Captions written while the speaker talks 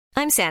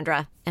I'm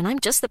Sandra, and I'm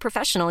just the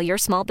professional your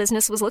small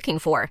business was looking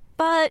for.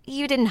 But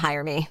you didn't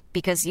hire me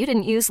because you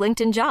didn't use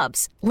LinkedIn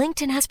Jobs.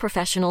 LinkedIn has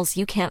professionals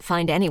you can't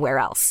find anywhere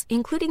else,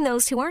 including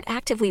those who aren't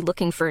actively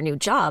looking for a new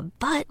job,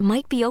 but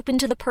might be open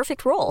to the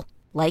perfect role,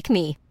 like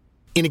me.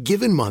 In a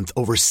given month,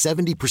 over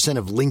 70%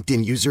 of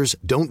LinkedIn users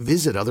don't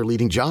visit other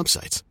leading job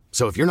sites.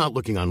 So if you're not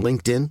looking on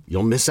LinkedIn,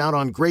 you'll miss out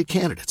on great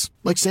candidates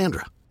like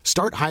Sandra.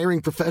 Start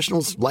hiring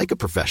professionals like a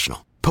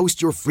professional.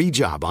 Post your free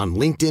job on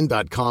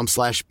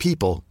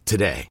linkedin.com/people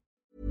today.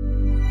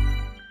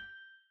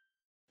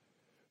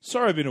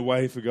 Sorry I've been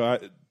away for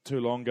too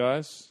long,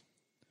 guys.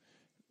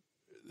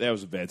 That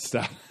was a bad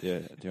start. Yeah,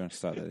 do you want to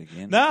start that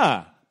again?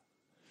 Nah.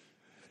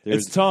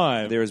 It's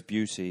time. There is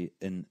beauty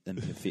in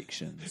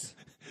imperfections.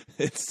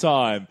 It's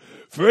time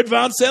for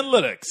Advanced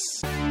Analytics.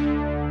 If you don't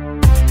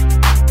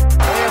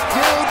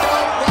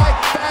like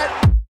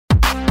that,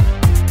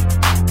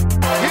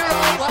 you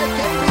don't like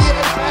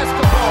NBA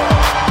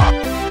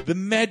basketball. The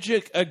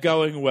Magic are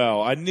going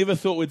well. I never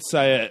thought we'd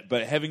say it,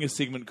 but having a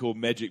segment called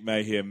Magic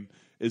Mayhem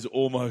is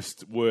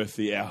almost worth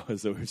the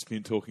hours that we've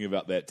spent talking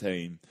about that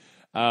team.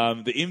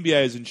 The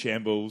NBA is in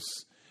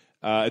shambles.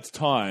 It's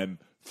time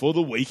for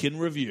the Week in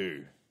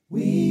Review.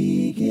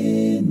 Week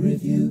in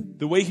Review.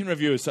 The Week in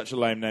Review is such a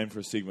lame name for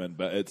a segment,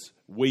 but it's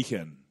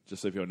Weekend,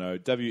 just so if you all know.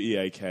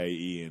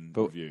 WEAKEN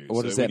Review.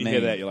 What does so that when mean? you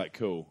hear that, you're like,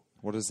 cool.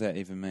 What does that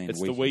even mean?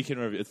 It's the Week in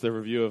Review. It's the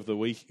review of the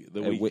week.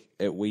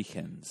 It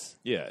weekends.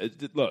 Yeah.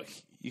 Look,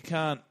 you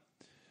can't...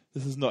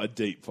 This is not a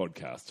deep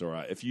podcast, all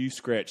right? If you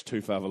scratch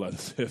too far below the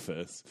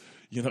surface,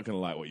 you're not going to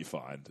like what you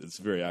find. It's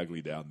very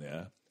ugly down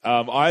there.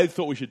 I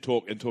thought we should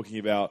talk talking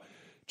about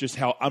just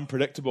how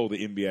unpredictable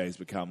the NBA has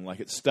become. Like,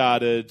 it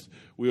started,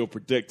 we all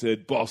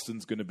predicted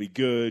Boston's going to be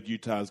good,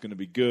 Utah's going to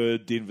be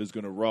good, Denver's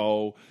going to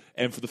roll.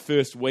 And for the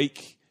first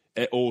week,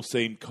 it all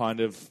seemed kind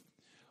of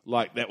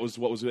like that was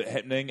what was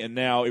happening. And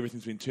now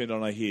everything's been turned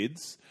on our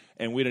heads,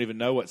 and we don't even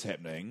know what's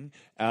happening.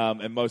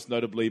 And most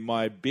notably,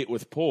 my bet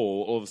with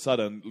Paul all of a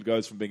sudden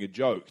goes from being a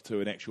joke to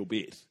an actual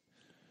bet.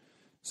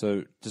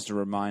 So, just a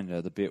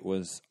reminder, the bet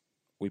was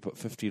we put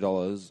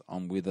 $50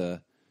 on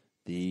whether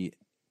the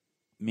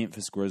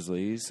Memphis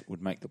Grizzlies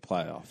would make the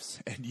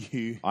playoffs.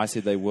 And I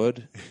said they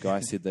would.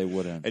 Guy said they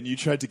wouldn't. And you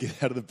tried to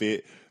get out of the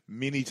bet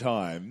many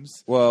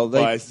times. Well,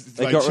 they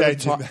got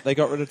rid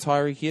of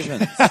Tyreek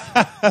Evans.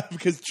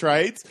 Because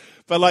trades.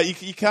 But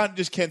like you can't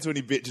just cancel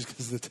any bet just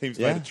because the team's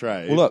made a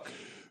trade. Well, look,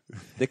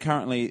 they're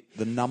currently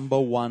the number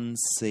 1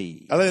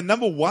 seed. Are they the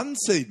number 1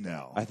 seed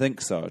now? I think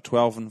so.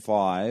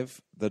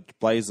 12-5. The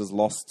Blazers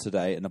lost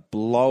today in a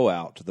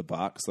blowout to the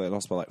Bucks. They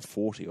lost by like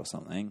 40 or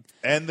something.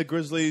 And the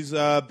Grizzlies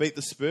beat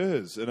the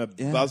Spurs in a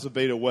buzzer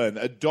beater win.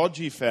 A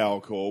dodgy foul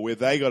call where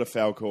they got a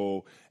foul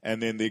call,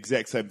 and then the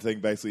exact same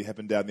thing basically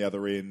happened down the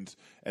other end,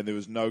 and there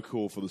was no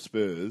call for the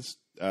Spurs.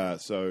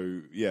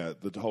 So, yeah,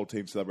 the whole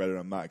team celebrated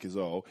on Marc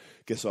Gasol.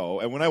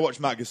 And when I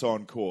watch Marc Gasol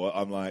on court,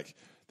 I'm like,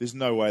 there's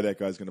no way that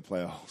guy's going to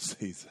play a whole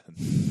season.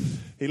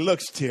 He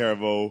looks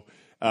terrible.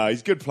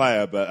 He's a good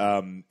player, but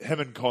him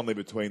and Conley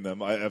between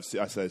them, I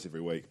say this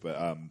every week,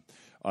 but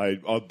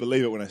I'll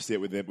believe it when I see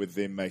it with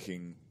them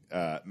making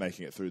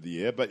it through the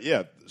year. But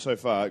yeah, so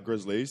far,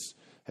 Grizzlies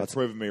have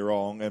proven me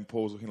wrong, and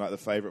Paul's looking like the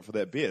favourite for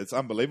that bet. It's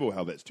unbelievable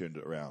how that's turned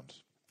it around.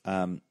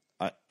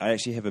 I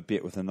actually have a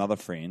bet with another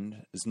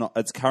friend.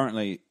 It's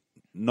currently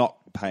not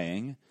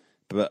paying,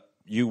 but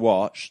you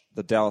watch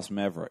the Dallas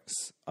Mavericks.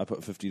 I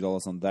put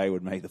 $50 on they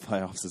would make the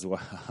playoffs as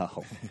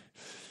well.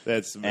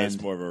 That's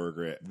more of a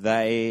regret.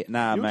 You're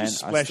just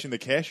splashing the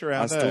cash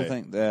around. I still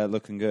think they're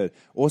looking good.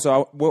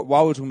 Also,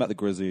 while we're talking about the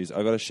Grizzlies,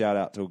 I got a shout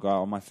out to a guy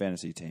on my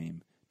fantasy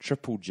team,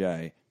 Triple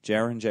J,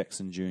 Jaren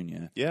Jackson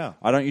Jr. Yeah,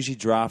 I don't usually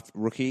draft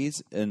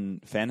rookies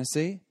in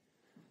fantasy,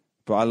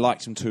 but I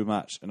liked him too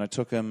much, and I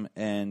took him.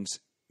 And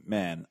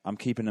man, I'm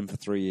keeping him for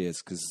 3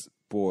 years because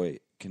boy,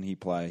 can he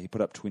play! He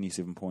put up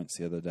 27 points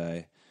the other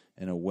day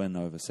in a win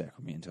over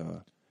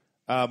Sacramento.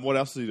 What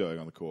else is he doing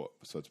on the court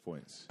besides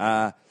points?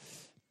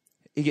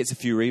 He gets a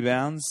few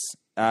rebounds.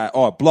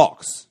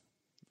 Blocks.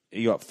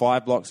 He got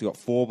 5 blocks. He got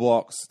 4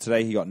 blocks.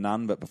 Today he got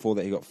none, but before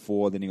that he got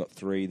 4. Then he got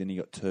 3. Then he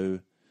got 2.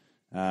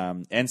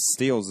 And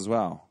steals as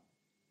well.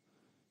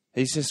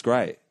 He's just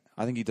great.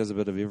 I think he does a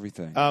bit of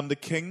everything. The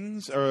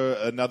Kings are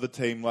another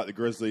team like the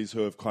Grizzlies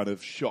who have kind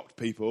of shocked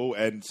people,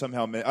 and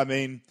somehow, I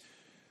mean,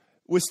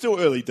 we're still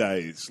early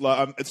days.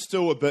 Like, it's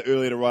still a bit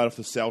early to write off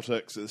the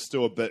Celtics. It's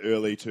still a bit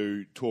early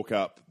to talk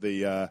up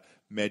the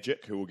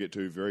Magic, who we'll get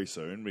to very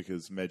soon,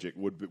 because Magic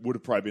would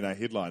have probably been our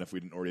headline if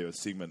we didn't already have a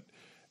segment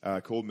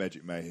called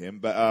Magic Mayhem.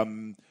 But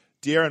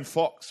De'Aaron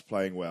Fox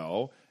playing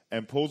well,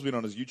 and Paul's been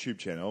on his YouTube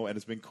channel and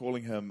has been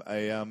calling him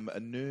a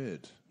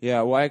nerd.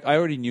 Yeah, well, I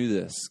already knew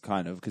this,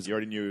 kind of. Cause you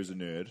already knew he was a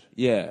nerd?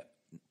 Yeah.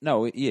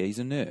 No, yeah, he's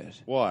a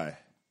nerd. Why?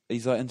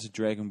 He's like into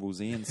Dragon Ball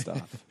Z and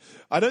stuff.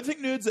 I don't think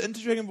nerds are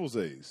into Dragon Ball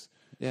Zs.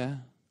 Yeah.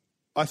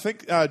 I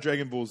think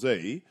Dragon Ball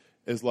Z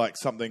is like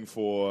something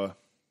for...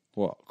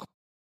 What?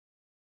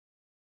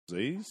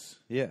 Zs?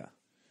 Yeah.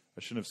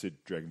 I shouldn't have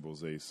said Dragon Ball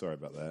Z. Sorry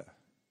about that.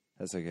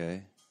 That's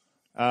okay.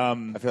 I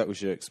feel like we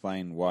should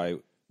explain why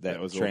that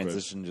was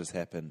transition just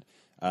happened.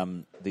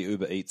 the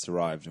Uber Eats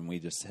arrived, and we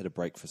just had a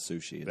break for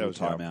sushi. That was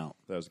time out.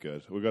 That was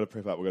good. We've got to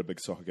prep up. We've got a big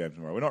soccer game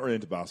tomorrow. We're not really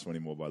into basketball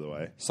anymore, by the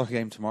way. Soccer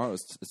game tomorrow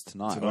is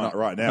tonight. Tonight,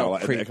 right now.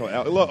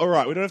 Look, all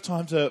right, we don't have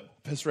time to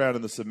piss around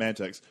in the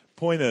semantics.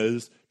 Point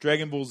is,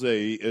 Dragon Ball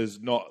Z is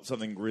not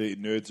something really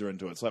nerds are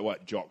into. It's like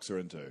what jocks are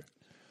into.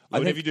 Like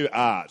whenever you do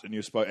art and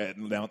you're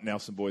at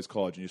Nelson Boys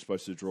College and you're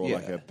supposed to draw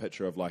like a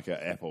picture of like an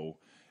apple,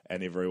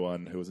 and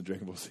everyone who was in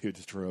Dragon Ball Z would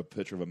just draw a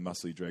picture of a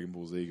muscly Dragon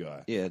Ball Z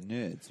guy. Yeah,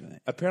 nerds, mate.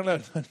 Apparently, I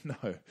don't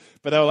know.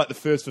 But they were like the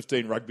first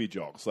 15 rugby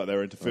jocks. Like they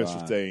were into first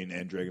 15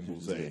 and Dragon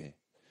Ball Z.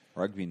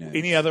 Rugby nerd.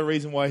 Any other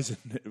reason why he's a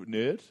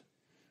nerd?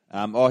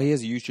 He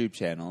has a YouTube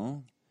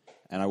channel,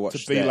 and I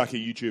watched To be like a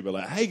YouTuber,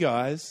 like, hey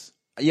guys.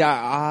 Yeah,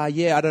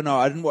 I don't know.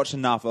 I didn't watch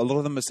enough. A lot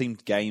of them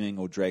seemed gaming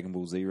or Dragon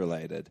Ball Z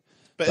related.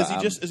 But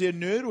is he a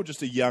nerd or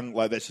just a young,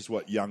 like that's just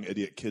what young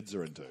idiot kids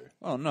are into?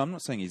 Oh, no, I'm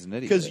not saying he's an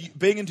idiot. Because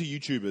being into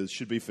YouTubers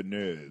should be for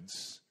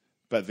nerds,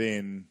 but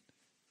then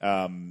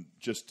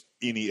just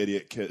any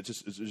idiot kid,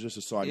 it's just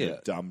a sign you're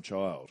a dumb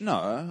child. No,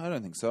 I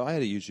don't think so. I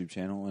had a YouTube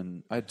channel,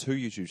 and I had 2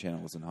 YouTube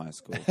channels in high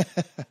school.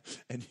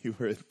 And you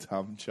were a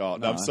dumb child.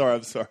 No, No.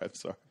 I'm sorry.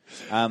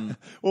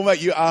 Well,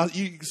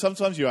 mate,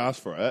 sometimes you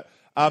ask for it.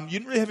 You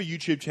didn't really have a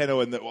YouTube channel,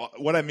 and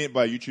what I meant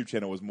by a YouTube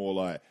channel was more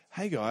like,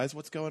 hey guys,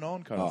 what's going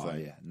on kind of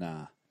thing. Yeah,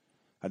 nah,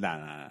 I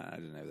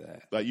didn't have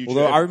that. Like YouTube,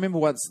 although I remember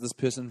once this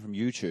person from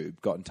YouTube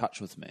got in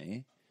touch with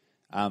me.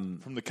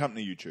 From the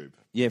company YouTube.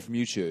 Yeah, from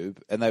YouTube.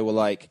 And they were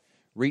like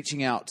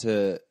reaching out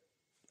to,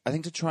 I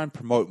think to try and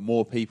promote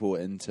more people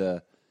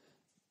into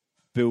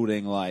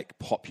building like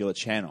popular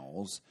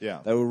channels. Yeah.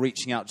 They were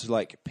reaching out to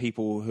like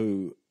people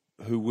who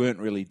weren't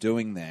really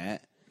doing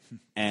that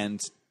and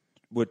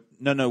were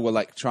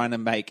like trying to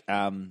make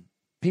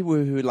people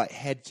who like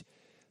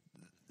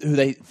who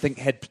they think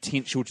had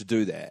potential to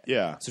do that.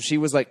 Yeah. So she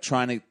was like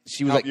trying to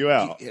help you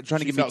out. Trying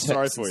to give me tips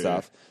sorry and for you.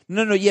 stuff.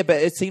 No, yeah,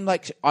 but it seemed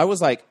like I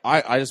was like,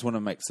 I just want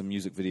to make some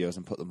music videos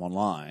and put them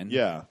online.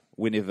 Yeah.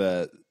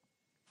 Whenever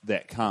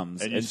that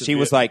comes, And and she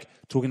was like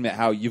talking about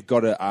how you've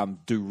got to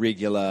do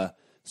regular,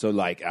 so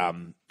like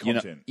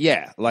content.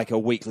 Like a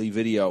weekly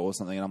video or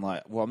something. And I'm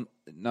like, well,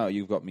 no,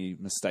 you've got me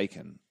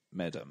mistaken,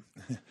 madam.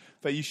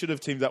 But you should have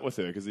teamed up with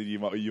her because you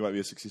might be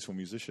a successful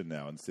musician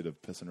now instead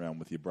of pissing around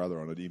with your brother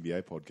on an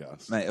NBA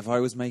podcast. Mate, if I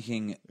was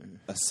making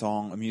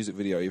a music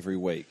video every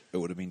week, it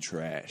would have been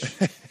trash.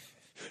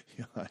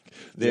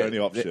 The only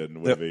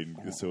option would have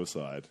been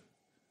suicide.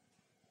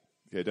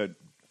 Yeah, don't.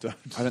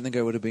 I don't think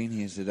I would have been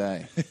here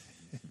today.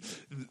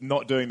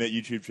 Not doing that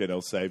YouTube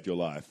channel saved your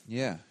life.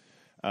 Yeah.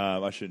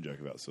 I shouldn't joke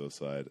about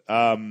suicide.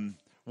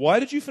 Why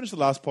did you finish the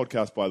last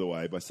podcast, by the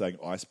way, by saying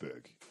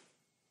iceberg?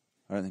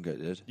 I don't think I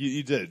did.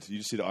 You did. You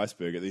just said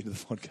iceberg at the end of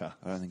the podcast.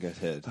 I don't think I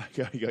did.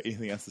 Okay, you got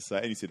anything else to say?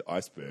 And you said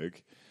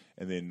iceberg,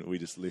 and then we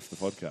just left the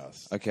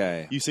podcast.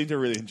 Okay. You seem to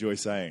really enjoy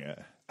saying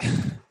it.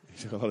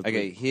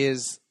 Okay,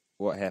 here's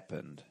what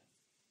happened.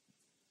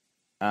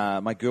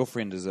 My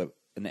girlfriend is an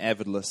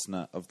avid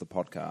listener of the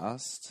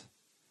podcast,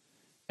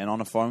 and on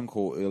a phone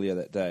call earlier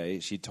that day,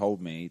 she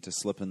told me to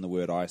slip in the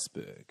word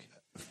iceberg.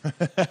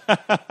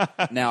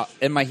 Now,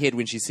 in my head,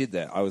 when she said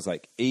that, I was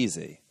like,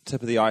 easy,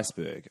 tip of the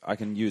iceberg. I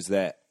can use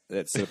that.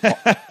 That's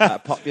a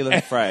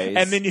popular phrase.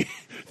 And then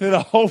through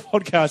the whole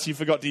podcast, you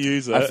forgot to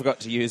use it. I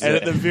forgot to use and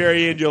it. And at the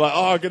very end, you're like,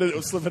 oh, I'm going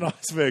to slip an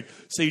iceberg.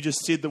 So you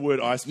just said the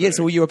word iceberg. Yeah,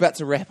 so you were about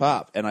to wrap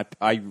up, and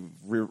I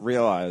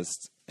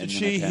realised. Did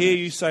she hear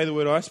you say the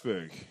word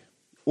iceberg?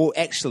 Well,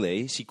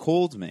 actually, she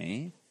called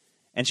me,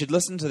 and she'd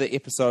listened to the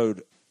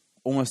episode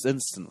almost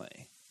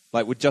instantly.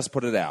 Like, we'd just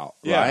put it out,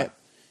 right?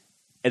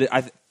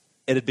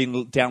 It had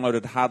been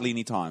downloaded hardly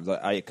any times.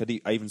 I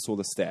even saw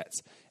the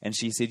stats. And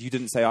she said, you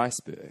didn't say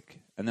iceberg.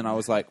 And then I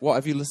was like, what,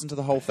 have you listened to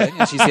the whole thing?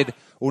 And she said,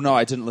 well, no,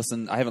 I didn't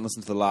listen. I haven't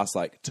listened to the last,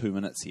 2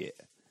 minutes yet.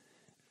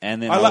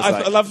 And then I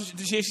love,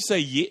 did she actually say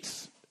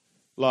yet?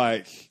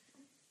 Like she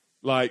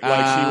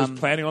was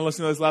planning on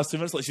listening to those last 2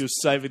 minutes, like she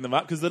was saving them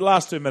up? Because the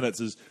last 2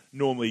 minutes is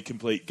normally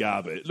complete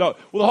garbage. No,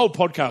 well, the whole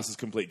podcast is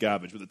complete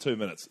garbage, but the 2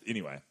 minutes,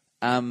 anyway.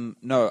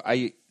 No,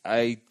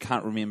 I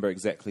can't remember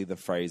exactly the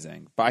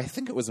phrasing, but I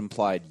think it was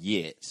implied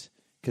yet,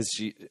 because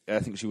I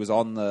think she was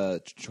on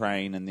the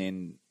train and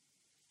then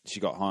she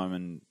got home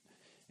and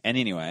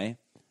anyway.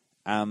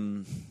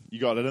 You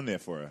got it in there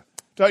for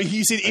her.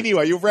 You said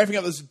anyway, you're wrapping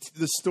up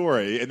this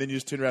story and then you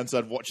just turned around and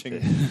started watching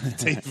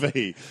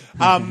TV.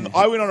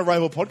 I went on a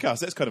rival podcast.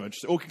 That's kind of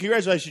interesting. Well,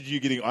 congratulations to you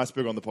getting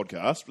Iceberg on the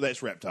podcast.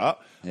 That's wrapped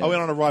up. Yeah. I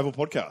went on a rival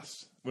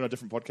podcast. Went on a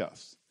different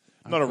podcast.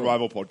 Not a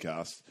rival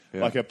podcast,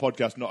 like a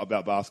podcast not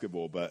about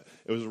basketball, but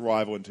it was a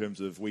rival in terms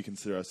of we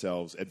consider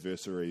ourselves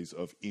adversaries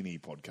of any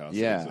podcast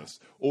that exists,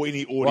 or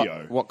any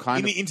audio,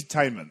 any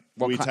entertainment.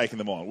 We're taking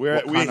them on.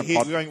 We're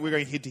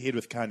going head to head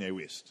with Kanye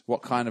West.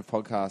 What kind of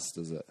podcast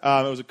is it?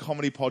 It was a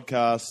comedy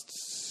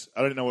podcast.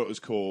 I don't know what it was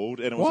called,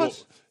 and it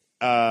was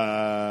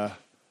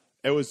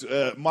it was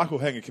Michael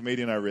Hing, a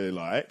comedian I really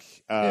like.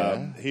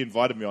 He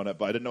invited me on it,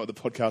 but I didn't know what the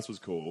podcast was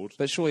called.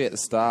 But surely at the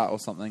start or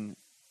something.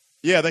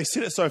 Yeah, they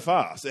said it so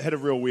fast. It had a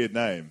real weird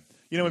name.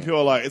 You know when people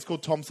are like, it's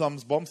called Tom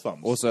Thumbs Bomb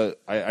Thumbs. Also,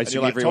 I and assume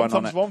you're like, everyone Tom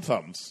on Thumbs it, Bomb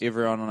Thumbs.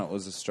 everyone on it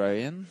was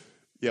Australian.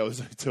 Yeah, it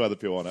was two other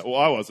people on it. Well,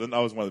 I wasn't. I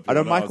was one of the I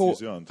people know on it. I was Michael. New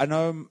Zealand. I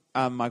know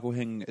Michael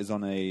Hing is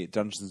on a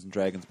Dungeons and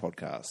Dragons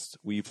podcast.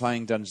 Were you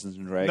playing Dungeons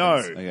and Dragons? No,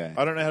 Okay.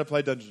 I don't know how to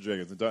play Dungeons and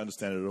Dragons. I don't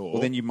understand it at all.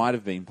 Well, then you might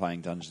have been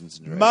playing Dungeons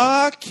and Dragons.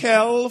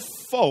 Markel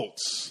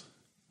Fultz.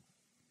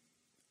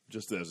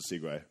 Just as a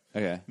segue.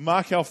 Okay.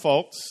 Markel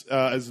Fultz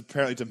is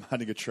apparently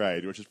demanding a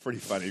trade, which is pretty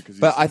funny because.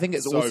 But I think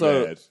it's so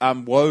also bad.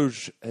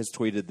 Woj has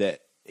tweeted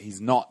that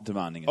he's not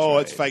demanding a trade. Oh,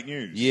 it's fake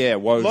news. Yeah,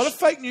 Woj. A lot of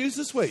fake news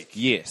this week.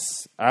 Yes.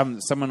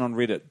 Someone on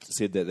Reddit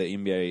said that the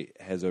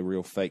NBA has a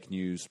real fake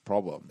news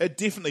problem. It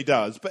definitely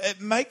does, but it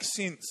makes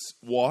sense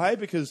why,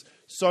 because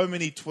so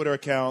many Twitter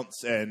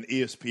accounts and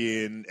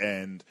ESPN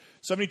and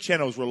so many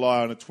channels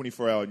rely on a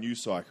 24-hour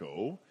news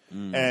cycle,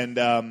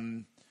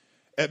 and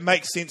it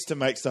makes sense to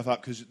make stuff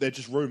up because they're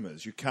just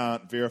rumors. You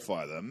can't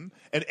verify them,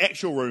 and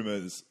actual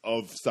rumors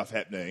of stuff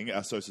happening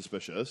are so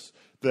suspicious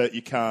that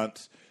you can't.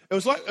 I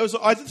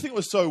didn't think it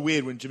was so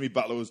weird when Jimmy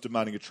Butler was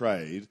demanding a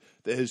trade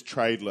that his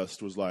trade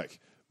list was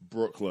like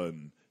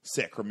Brooklyn,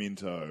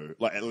 Sacramento,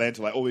 like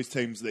Atlanta, like all these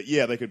teams that,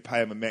 yeah, they could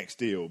pay him a max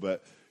deal,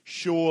 but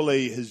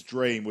surely his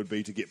dream would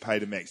be to get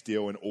paid a max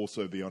deal and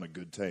also be on a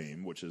good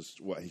team, which is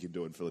what he can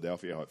do in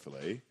Philadelphia,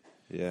 hopefully.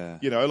 Yeah.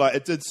 You know, like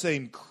it did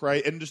seem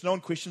crazy, and just no one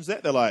questions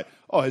that. They're like,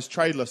 "Oh, his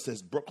trade list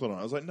has Brooklyn on it."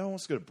 I was like, "No one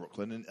wants to go to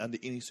Brooklyn under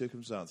any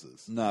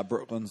circumstances." Nah,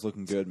 Brooklyn's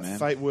looking good, man.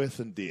 Fate, worth,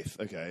 and death.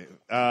 Okay.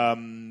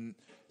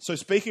 So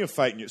speaking of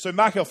fake news, so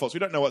Markel Fultz, we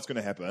don't know what's going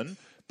to happen,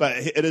 but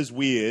it is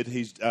weird.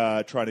 He's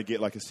trying to get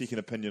like a second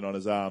opinion on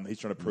his arm. He's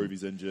trying to prove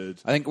he's injured.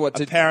 I think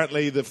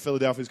apparently the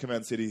Philadelphia's come out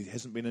and said he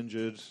hasn't been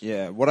injured.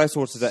 Yeah, what I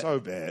saw today.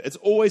 So bad. It's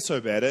always so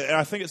bad, and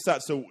I think it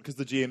starts to because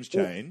the GM's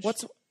changed.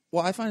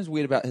 What I find is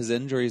weird about his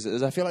injuries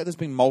is I feel like there's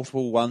been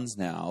multiple ones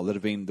now that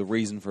have been the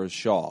reason for his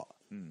shot.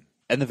 And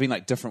there've been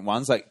like different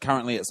ones. Like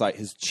currently it's like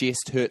his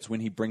chest hurts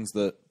when he brings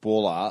the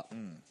ball up.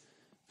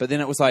 But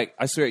then it was like,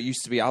 I swear it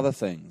used to be other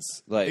things.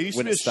 Like it used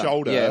when to be his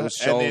shoulder. Yeah, it was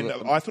shoulder. And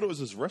then I thought it was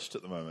his wrist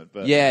at the moment.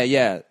 But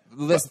yeah.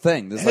 Well, that's the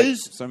thing. There's like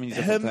so many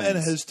different things. Him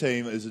and his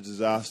team is a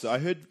disaster. I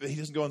heard he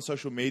doesn't go on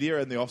social media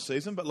in the off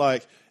season, but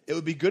like it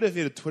would be good if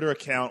he had a Twitter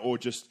account or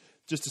just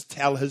to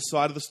tell his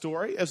side of the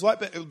story. It's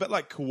like a bit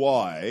like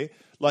Kawhi.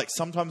 Like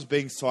sometimes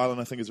being silent,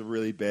 I think, is a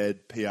really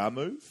bad PR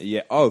move.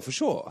 Yeah, oh for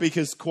sure.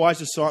 Because Kawhi's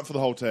just silent for the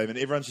whole team, and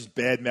everyone's just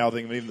bad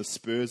mouthing him. Even the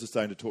Spurs are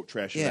starting to talk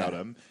trash about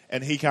him,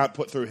 and he can't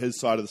put through his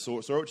side of the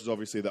story, which is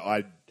obviously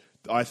that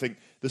I think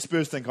the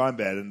Spurs think I'm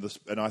bad, and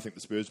I think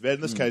the Spurs are bad. In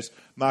this case,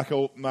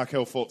 Markel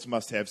Fultz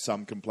must have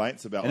some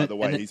complaints about the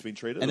way he's been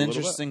treated. An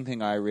interesting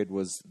thing I read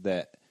was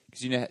that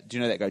because do you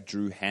know that guy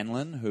Drew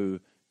Hanlon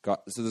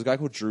there's a guy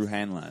called Drew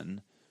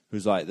Hanlon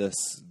who's like this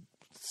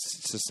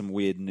just some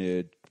weird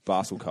nerd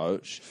basketball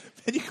coach.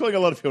 And you're calling a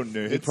lot of people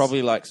nerds. He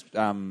probably likes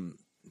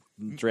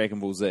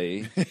Dragon Ball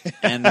Z,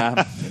 and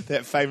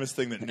that famous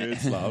thing that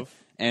nerds love.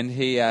 And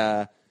he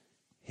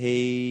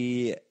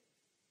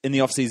in the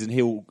off season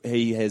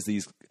he has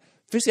these.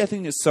 Firstly, I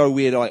think it's so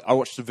weird. Like I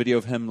watched a video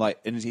of him,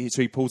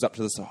 so he pulls up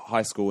to this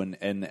high school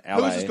in LA.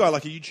 Who is this guy?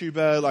 Like a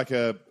YouTuber, like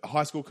a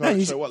high school coach?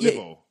 No, so what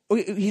level?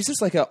 He's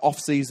just like an off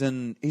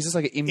season. He's just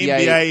like an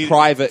NBA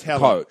private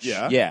talent. coach.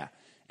 Yeah.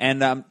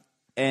 And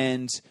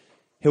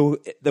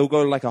they'll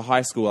go to like a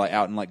high school like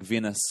out in like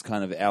Venice,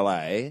 kind of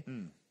LA,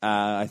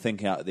 I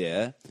think out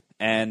there,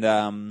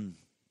 and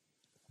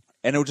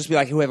it'll just be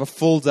like he'll have a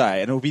full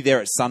day, and he'll be there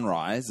at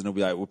sunrise, and he'll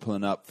be like, we're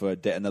pulling up for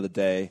another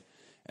day,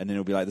 and then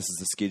he'll be like, this is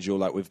the schedule,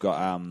 like we've got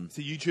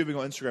So YouTubing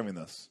or Instagramming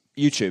this?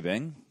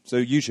 YouTubing, so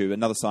YouTube,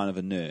 another sign of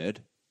a nerd,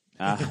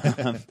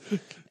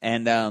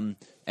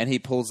 and he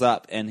pulls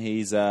up, and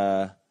he's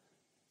like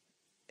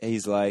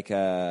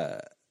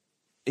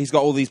he's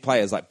got all these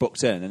players like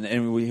booked in,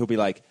 and he'll be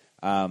like.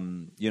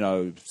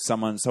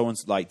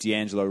 Someone's like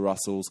D'Angelo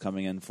Russell's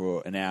coming in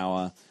for an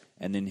hour,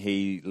 and then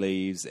he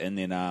leaves, and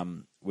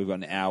then we've got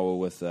an hour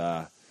with.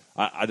 I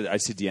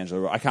said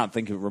D'Angelo. I can't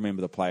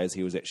remember the players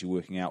he was actually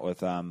working out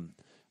with.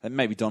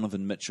 Maybe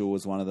Donovan Mitchell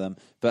was one of them,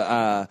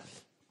 but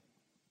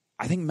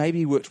I think maybe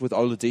he worked with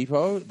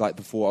Oladipo, like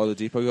before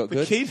Oladipo got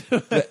good. The key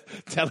to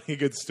telling a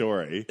good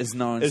story is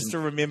to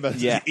remember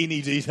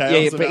any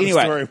details about the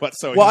story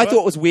whatsoever. What I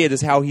thought was weird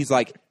is how he's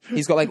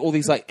got like all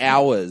these like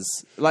hours.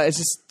 Like it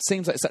just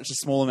seems like such a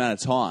small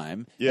amount of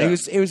time. Yeah. And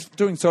he was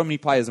doing so many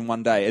players in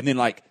one day, and then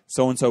like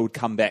so and so would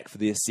come back for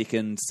their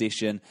second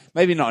session.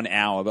 Maybe not an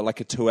hour, but like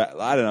a 2 hour.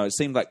 I don't know. It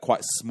seemed like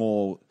quite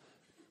small.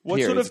 What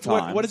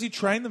does he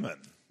train them in?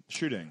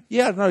 Shooting.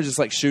 Yeah, I don't know, just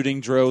like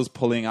shooting drills,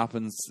 pulling up,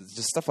 and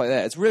just stuff like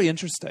that. It's really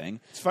interesting.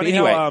 It's funny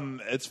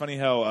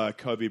how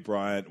Kobe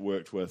Bryant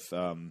worked with.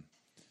 I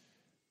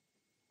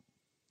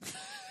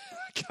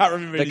can't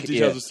remember any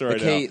details of the story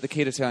now. The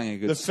key to telling a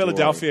good story. The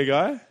Philadelphia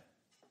guy?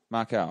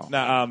 Markel.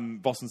 No,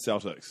 Boston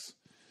Celtics.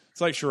 It's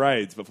like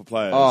charades, but for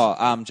players. Oh,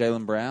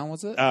 Jaylen Brown,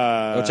 was it?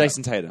 Or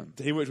Jason Tatum.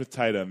 He worked with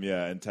Tatum,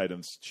 yeah, and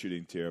Tatum's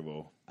shooting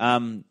terrible.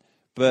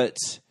 But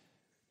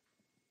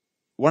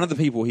one of the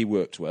people he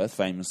worked with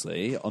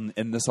famously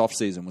in this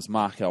off-season was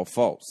Markel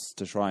Fultz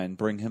to try and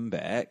bring him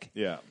back.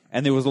 Yeah.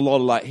 And there was a lot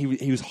of like he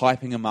was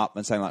hyping him up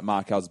and saying like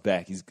Markel's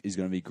back, he's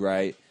going to be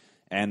great.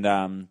 And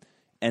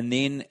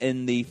then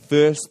in the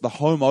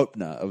home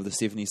opener of the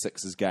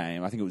 76ers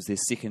game, I think it was their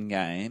second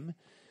game,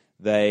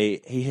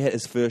 he hit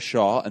his first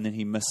shot and then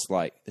he missed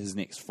like his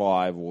next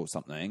 5 or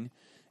something.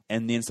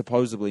 And then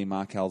supposedly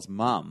Markel's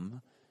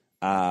mum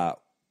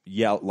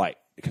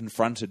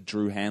confronted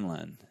Drew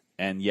Hanlon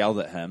and yelled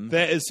at him.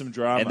 That is some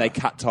drama. And they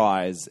cut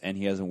ties, and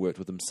he hasn't worked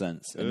with them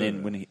since. And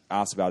then when he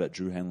asked about it,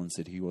 Drew Hanlon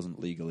said he wasn't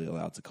legally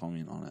allowed to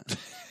comment on it.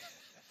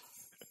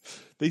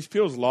 These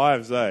people's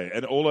lives,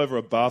 and all over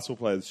a basketball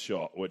player's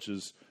shot, which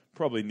is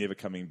probably never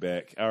coming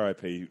back.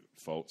 R.I.P.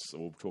 Fultz.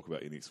 We'll talk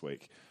about you next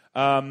week.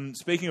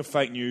 Speaking of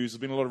fake news, there's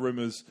been a lot of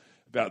rumors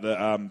about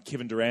the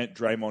Kevin Durant,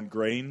 Draymond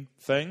Green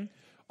thing.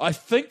 I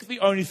think the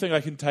only thing I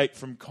can take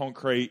from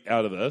concrete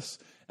out of this,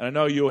 and I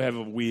know you'll have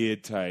a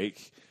weird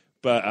take,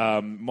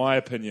 but my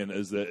opinion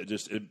is that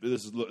this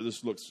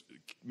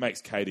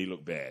makes KD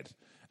look bad.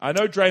 I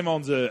know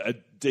Draymond's a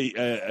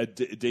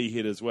D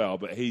head as well,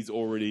 but he's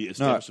already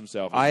established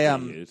himself as a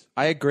D head.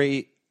 I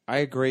agree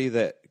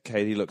that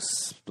KD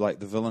looks like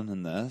the villain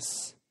in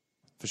this.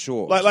 For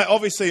sure. Like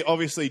obviously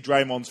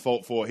Draymond's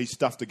fault for he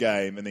stuffed a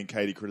game and then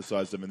KD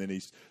criticised him and then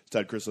he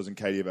started criticising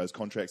KD about his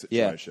contract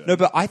situation. Yeah. No,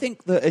 but I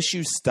think the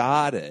issue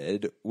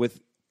started with,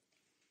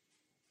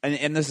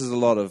 and this is a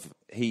lot of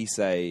he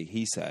say,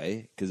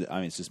 because I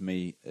mean it's just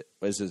me.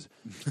 It's just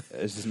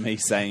me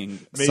saying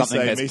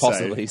something that's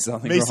possibly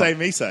something wrong.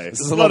 Me say.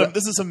 This is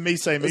some me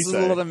say. This is a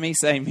lot of me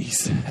say.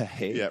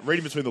 Yeah,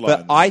 reading between the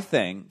lines. But I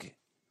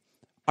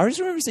just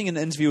remember seeing an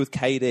interview with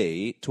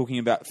KD talking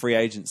about free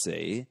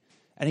agency.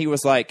 And he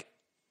was like,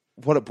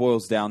 what it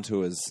boils down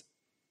to is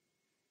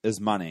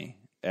money.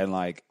 And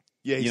like,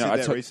 yeah, he said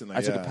that recently.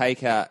 I took a pay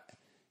cut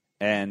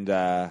and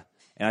I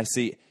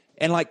see,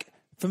 and like,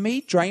 for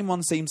me,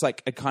 Draymond seems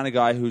like a kind of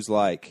guy who's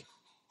like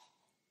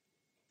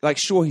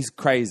sure, he's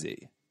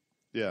crazy.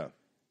 Yeah.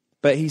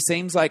 But he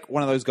seems like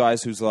one of those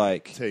guys who's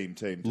like team.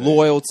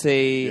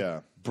 Loyalty,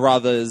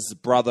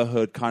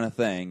 brotherhood kind of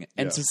thing.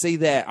 And to see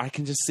that, I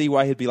can just see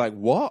why he'd be like,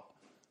 what?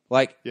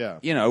 Like,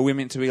 we're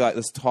meant to be like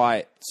this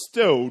tight.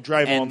 Still,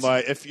 Draymond,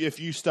 like, if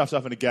you stuffed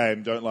up in a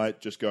game, don't like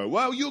just go,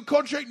 well, your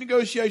contract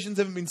negotiations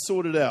haven't been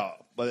sorted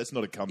out. Like, that's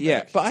not a comeback.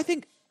 Yeah, but I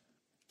think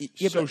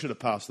still should have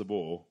passed the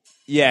ball.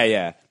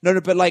 Yeah.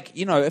 No, but like,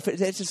 if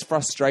it's just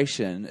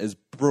frustration is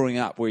brewing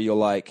up where you're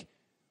like,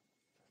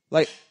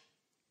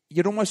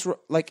 you'd almost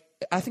like.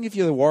 I think if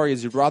you're the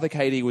Warriors, you'd rather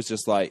KD was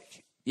just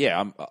like,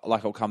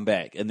 I'll come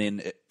back, and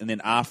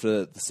then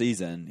after the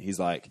season, he's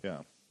like,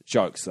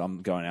 jokes,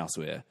 I'm going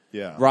elsewhere.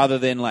 Yeah. Rather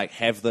than like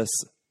have this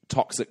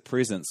toxic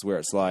presence where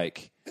it's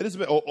like, it is a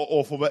bit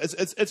awful, but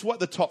it's what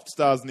the top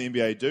stars in the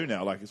NBA do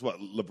now. Like it's what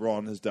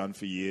LeBron has done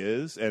for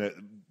years, and it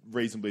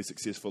reasonably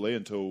successfully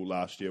until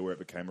last year, where it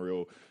became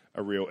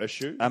a real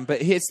issue. But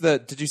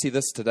did you see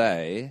this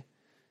today?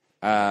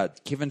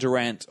 Kevin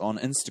Durant on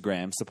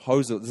Instagram,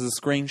 supposedly, this is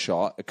a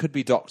screenshot. It could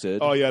be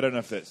doctored. Oh, yeah, I don't know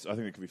if I think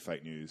it could be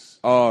fake news.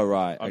 Oh,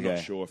 right. I'm not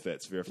sure if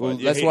that's verified. Well,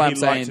 that's why I'm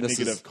saying this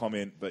negative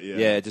comment, but yeah.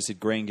 Yeah, just said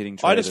Green getting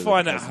traded. I just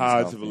find it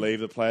hard to believe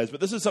the players,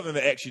 but this is something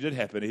that actually did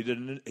happen. He did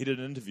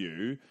an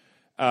interview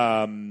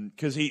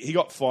because he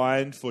got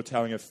fined for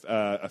telling a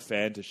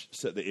fan to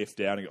sit the F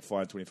down and got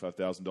fined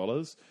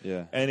 $25,000.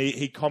 Yeah. And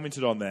he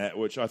commented on that,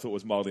 which I thought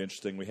was mildly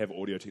interesting. We have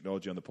audio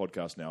technology on the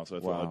podcast now, so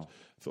I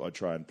thought I'd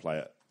try and play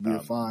it. Be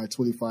fined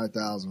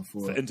 $25,000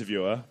 for the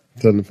interviewer.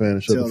 Telling the fan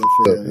to shut the f***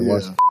 up and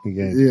watch the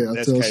game. Yeah,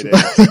 that's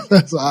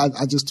KD. So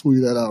I just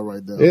tweeted that out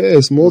right now. Yeah,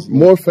 it's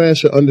more fans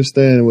should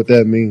understand what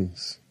that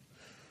means.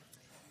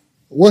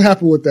 What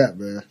happened with that,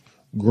 man?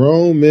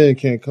 Grown men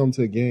can't come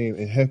to a game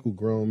and heckle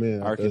grown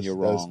men. I reckon you're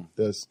wrong.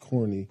 That's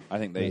corny. I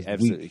think they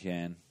absolutely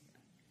can.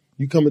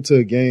 You come into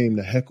a game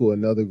to heckle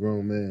another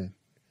grown man.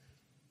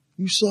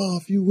 You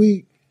soft, you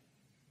weak.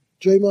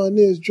 Draymond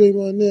this,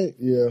 Draymond that.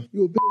 Yeah.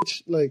 You a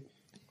bitch. Like,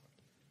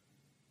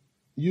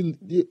 you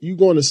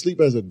going to sleep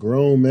as a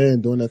grown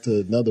man doing that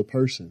to another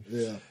person.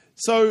 Yeah.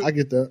 So I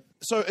get that.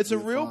 So it's a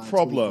real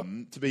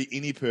problem to be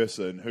any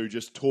person who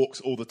just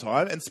talks all the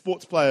time. And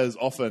sports players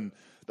often,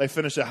 they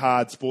finish a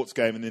hard sports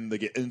game and then they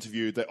get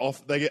interviewed.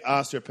 They get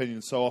asked their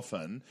opinion so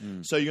often.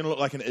 So you're going to look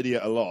like an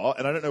idiot a lot.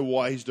 And I don't know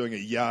why he's doing a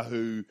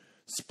Yahoo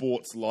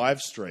Sports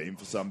live stream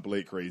for some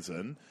bleak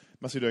reason.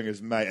 Must be doing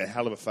his mate a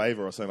hell of a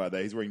favour or something like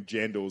that. He's wearing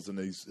jandals and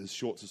his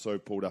shorts are so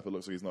pulled up it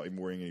looks like he's not even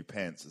wearing any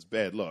pants. It's a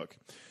bad look.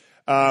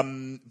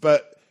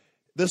 But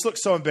this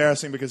looks so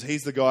embarrassing because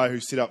he's the guy who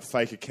set up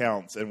fake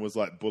accounts and was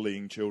like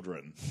bullying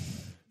children.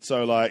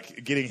 So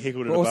like getting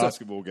heckled at a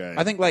basketball game.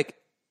 I think like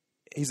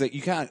he's like,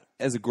 you can't,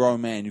 as a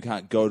grown man, you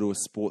can't go to a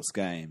sports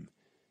game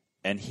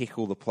and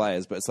heckle the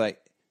players. But it's like,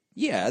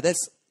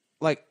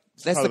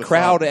 that's the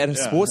crowd at a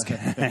sports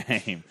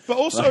game. But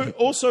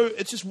also,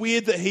 it's just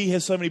weird that he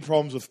has so many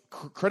problems with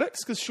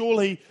critics because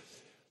surely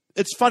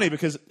it's funny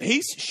because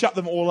he's shut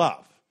them all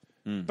up.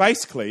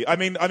 Basically, I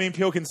mean,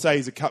 people can say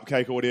he's a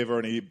cupcake or whatever,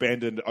 and he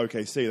abandoned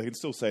OKC. They can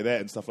still say that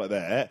and stuff like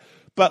that.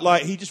 But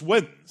like, he just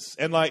wins,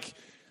 and like,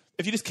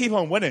 if you just keep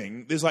on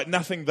winning, there's like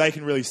nothing they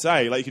can really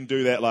say. Like, you can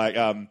do that. Like,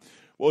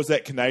 what was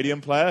that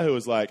Canadian player who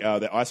was like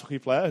that ice hockey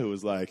player who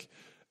was like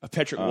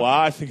Patrick Roy,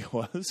 I think it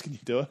was. Can you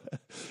do it?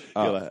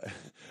 You're like,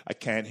 I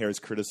can't hear his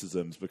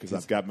criticisms because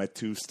I've got my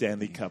 2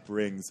 Stanley Cup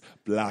rings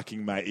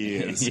blocking my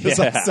ears. It's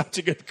like such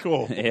a good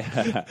call.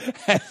 Yeah.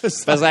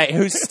 It's like,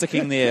 who's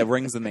sticking their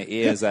rings in their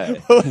ears?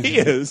 Well, he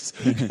is.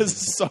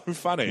 It's so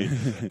funny.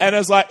 And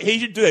it's like, he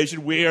should do that. He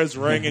should wear his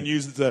ring and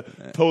use it to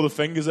pull the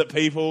fingers at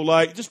people.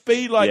 Like, just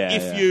be like,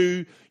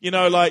 you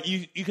know, like,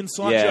 you can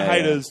silence your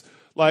haters.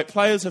 Like,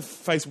 players have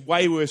faced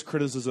way worse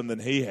criticism than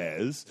he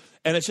has.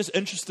 And it's just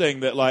interesting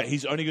that, like,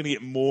 he's only going to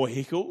get more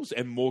heckles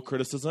and more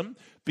criticism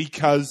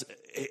because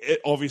it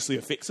obviously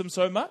affects him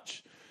so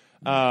much.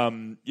 I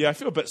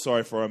feel a bit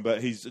sorry for him,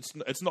 but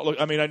it's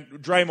not. I mean,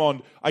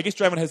 Draymond. I guess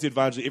Draymond has the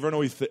advantage that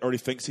everyone already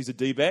thinks he's a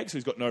d-bag, so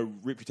he's got no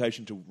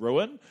reputation to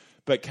ruin.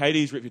 But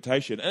KD's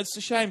reputation, and it's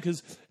a shame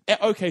because at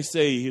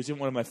OKC he was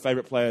one of my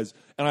favorite players,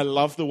 and I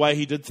loved the way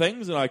he did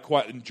things, and I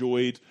quite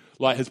enjoyed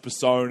like his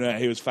persona.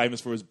 He was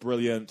famous for his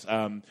brilliant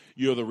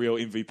 "You're the real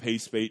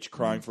MVP" speech,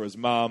 crying for his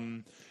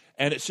mum,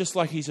 and it's just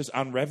like he's just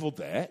unraveled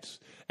that.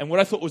 And what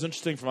I thought was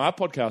interesting from our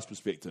podcast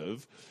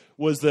perspective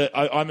was that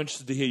I'm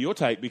interested to hear your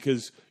take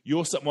because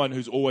you're someone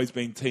who's always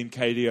been Team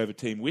KD over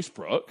Team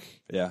Westbrook.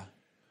 Yeah.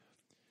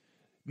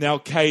 Now,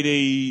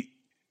 KD,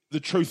 the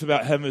truth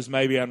about him is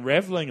maybe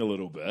unraveling a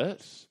little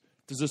bit.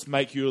 Does this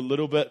make you a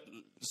little bit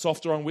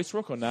softer on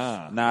Westbrook or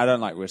nah? Nah, I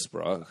don't like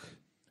Westbrook.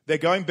 They're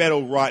going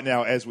battle right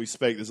now as we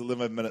speak. There's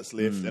 11 minutes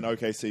left and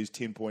OKC's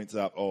 10 points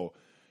up.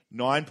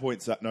 9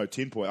 points up. No,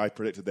 10 points. I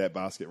predicted that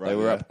basket right They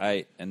were there. up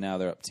 8, and now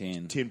they're up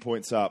 10. 10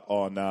 points up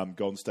on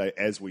Golden State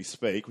as we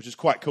speak, which is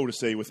quite cool to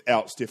see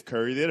without Steph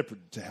Curry there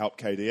to help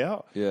KD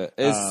out. Yeah.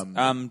 Is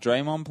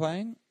Draymond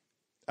playing?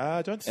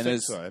 I don't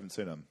think so. I haven't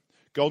seen him.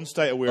 Golden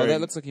State are wearing... Oh,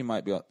 that looks like he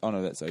might be... Oh,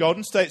 no, that's okay.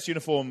 Golden State's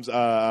uniforms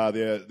are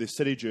their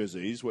city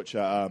jerseys, which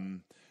are...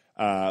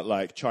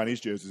 like Chinese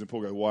jerseys, and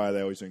Paul goes, why are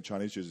they always doing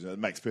Chinese jerseys? And it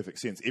makes perfect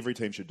sense. Every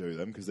team should do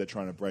them because they're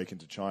trying to break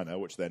into China,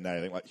 which they're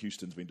nailing. Like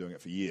Houston's been doing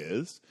it for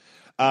years.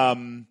 But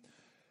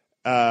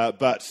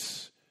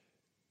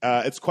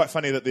it's quite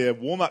funny that their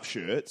warm-up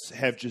shirts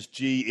have just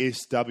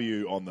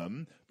GSW on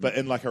them, but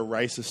in like a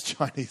racist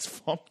Chinese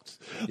font.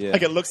 Yeah.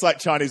 Like it looks like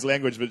Chinese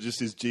language, but it just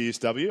says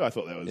GSW. I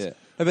thought that was... Yeah.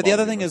 No, but the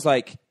other thing is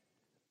like,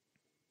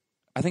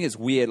 I think it's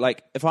weird.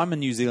 Like if I'm a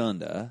New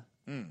Zealander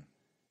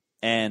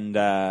and...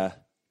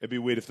 It'd be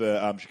weird if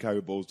the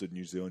Chicago Bulls did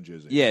New Zealand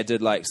jersey. Yeah,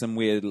 did like some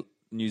weird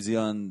New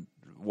Zealand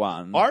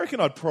one. I reckon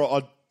I'd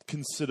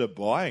consider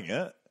buying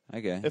it.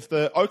 Okay. If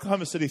the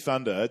Oklahoma City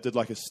Thunder did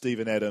like a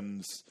Steven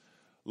Adams,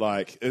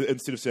 like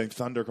instead of saying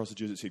Thunder across the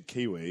jersey, it said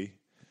Kiwi,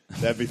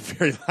 that'd be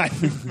very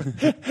lame.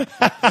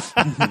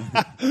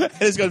 And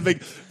it's got a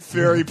big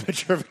furry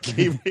picture of a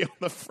Kiwi on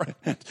the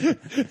front.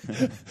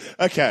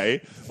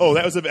 Okay. Oh,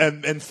 that was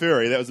and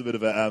furry. That was a bit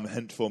of a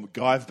hint for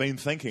Guy I've Been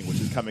Thinking, which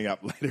is coming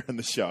up later in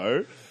the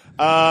show.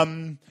 A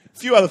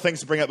few other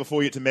things to bring up before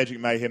we get to Magic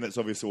Mayhem. That's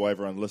obviously why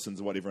everyone listens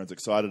and what everyone's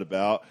excited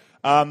about.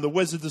 The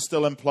Wizards are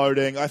still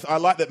imploding. I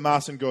like that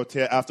Marcin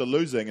Gortat, after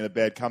losing in a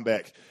bad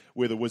comeback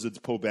where the Wizards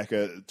pulled back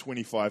a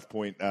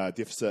 25-point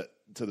deficit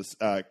to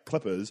the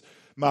Clippers,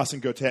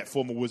 Marcin Gortat,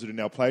 former Wizard who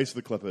now plays for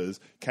the Clippers,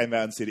 came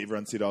out and said,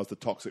 everyone said I was the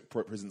toxic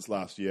presence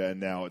last year, and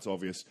now it's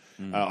obvious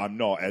I'm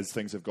not, as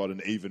things have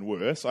gotten even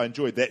worse. I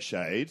enjoyed that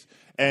shade.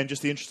 And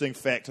just the interesting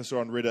fact I saw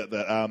on Reddit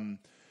that...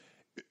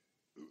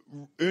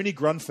 Ernie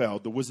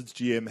Grunfeld, the Wizards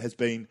GM, has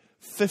been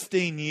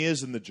 15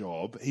 years in the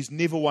job. He's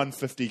never won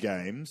 50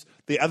 games.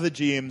 The other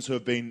GMs who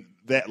have been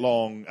that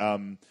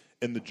long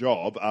in the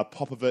job are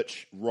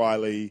Popovich,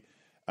 Riley,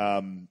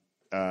 and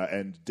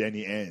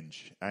Danny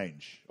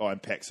Ainge. Oh,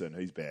 and Paxson.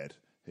 He's bad.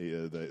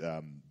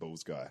 The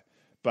Bulls guy.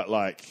 But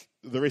like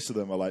the rest of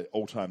them are like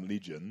all-time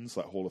legends,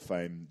 like Hall of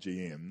Fame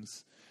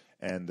GMs.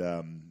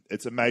 And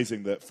it's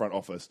amazing that front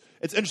office.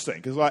 It's interesting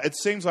because like it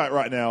seems like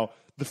right now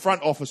the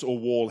front office or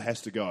Wall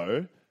has to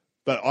go.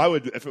 But I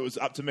would, if it was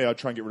up to me, I'd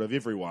try and get rid of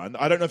everyone.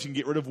 I don't know if you can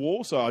get rid of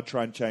Wall, so I'd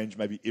try and change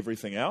maybe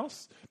everything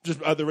else. Just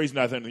the reason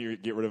I don't think you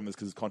get rid of him is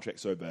because his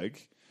contract's so big.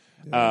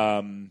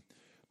 Yeah.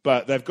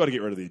 But they've got to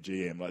get rid of their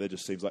GM. Like that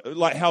just seems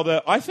like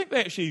how I think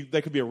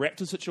they could be a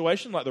Raptors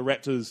situation. Like the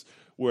Raptors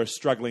were a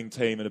struggling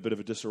team in a bit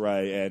of a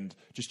disarray, and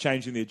just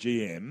changing their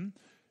GM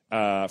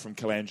from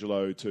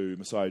Colangelo to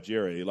Masai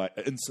Ujiri like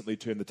instantly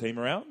turned the team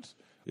around.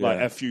 Yeah.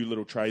 Like a few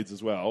little trades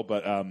as well,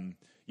 but.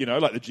 You know,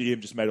 like the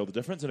GM just made all the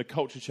difference, and a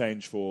culture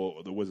change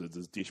for the Wizards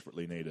is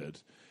desperately needed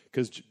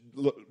because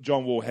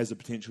John Wall has the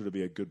potential to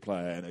be a good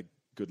player and a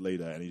good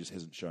leader, and he just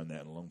hasn't shown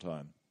that in a long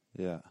time.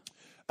 Yeah.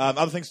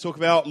 Other things to talk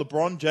about: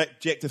 LeBron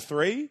jacked a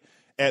 3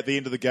 at the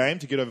end of the game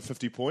to get over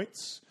 50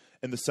 points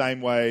in the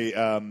same way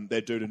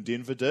that dude in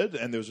Denver did,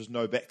 and there was just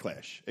no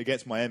backlash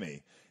against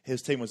Miami.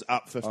 His team was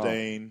up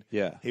 15.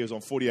 Yeah. He was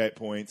on 48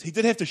 points. He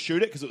did have to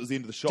shoot it because it was the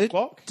end of the shot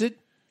clock.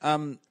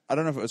 I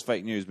don't know if it was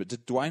fake news, but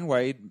did Dwayne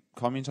Wade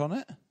comment on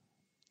it?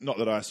 Not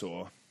that I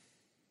saw.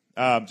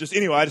 Just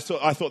anyway, I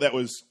thought that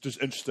was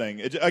just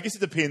interesting. I guess it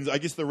depends. I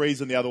guess the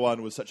reason the other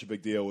one was such a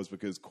big deal was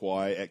because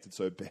Kawhi acted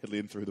so badly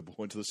and threw the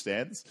ball into the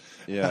stands.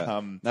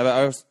 Yeah.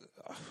 But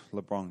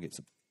LeBron gets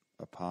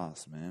a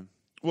pass, man.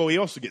 Well, he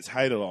also gets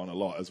hated on a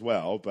lot as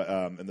well, but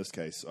in this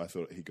case, I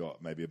thought he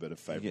got maybe a bit of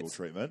favourable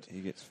treatment. He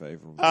gets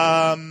favourable.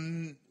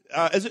 Speaking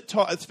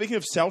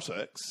of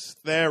Celtics,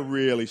 they're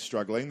really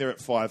struggling. They're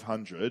at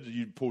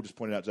 500. Paul just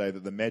pointed out today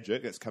that the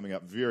Magic, that's coming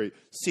up very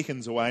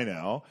seconds away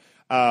now.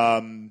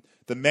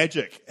 The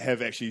Magic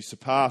have actually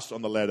surpassed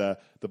on the ladder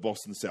the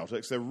Boston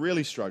Celtics. They're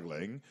really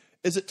struggling.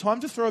 Is it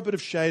time to throw a bit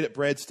of shade at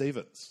Brad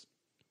Stevens?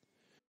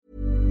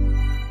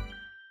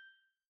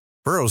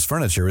 Burrow's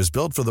furniture is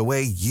built for the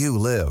way you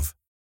live.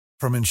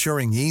 From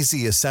ensuring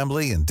easy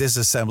assembly and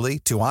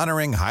disassembly to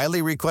honoring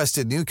highly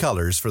requested new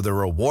colors for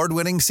their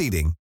award-winning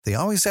seating, they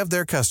always have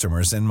their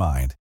customers in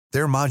mind.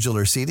 Their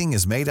modular seating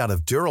is made out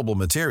of durable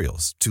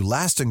materials to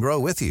last and grow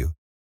with you.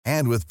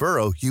 And with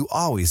Burrow, you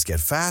always get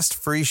fast,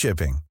 free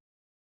shipping.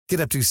 Get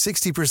up to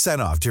 60%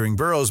 off during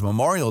Burrow's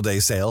Memorial Day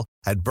sale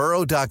at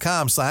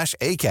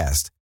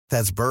burrow.com/ACAST.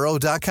 That's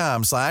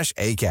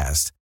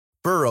burrow.com/ACAST.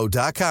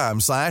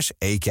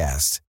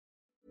 burrow.com/ACAST.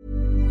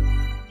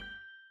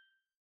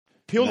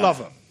 People love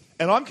him.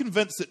 And I'm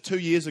convinced that 2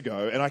 years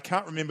ago, and I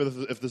can't remember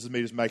if this is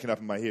me just making up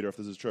in my head or if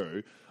this is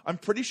true, I'm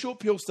pretty sure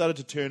Peel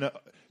started to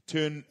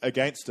turn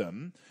against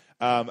him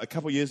a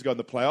couple of years ago in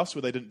the playoffs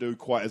where they didn't do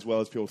quite as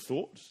well as Peel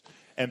thought.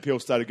 And Peel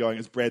started going,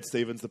 is Brad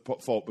Stevens the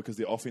fault because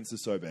the offense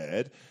is so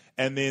bad?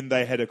 And then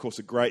they had, of course,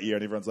 a great year,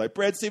 and everyone's like,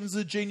 Brad Stevens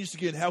is a genius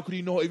again. How could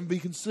he not even be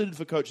considered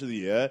for Coach of the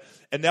Year?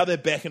 And now they're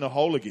back in a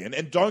hole again.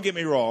 And don't get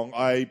me wrong,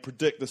 I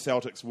predict the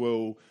Celtics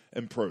will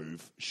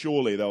improve.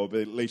 Surely they'll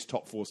be at least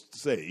top 4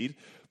 seed.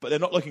 But they're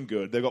not looking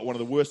good. They've got one of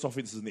the worst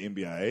offenses in the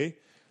NBA.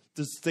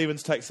 Does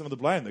Stevens take some of the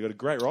blame? They've got a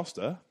great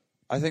roster.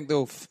 I think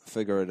they'll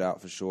figure it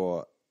out for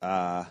sure.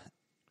 And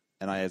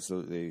I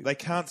absolutely... They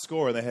can't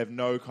score, and they have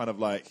no kind of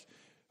like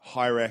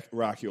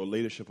hierarchy or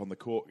leadership on the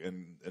court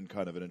in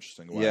kind of an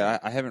interesting way. Yeah,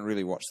 I haven't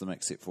really watched them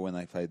except for when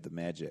they played the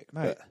Magic.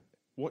 Mate,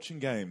 watching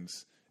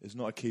games is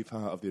not a key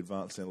part of the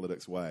advanced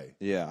analytics way.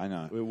 Yeah, I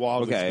know. We're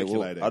wildly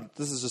speculating. Well,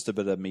 this is just a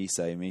bit of me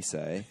say.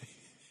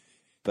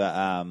 But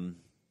I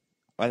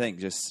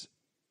think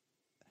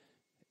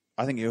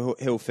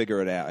he'll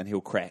figure it out and he'll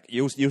crack.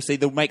 You'll see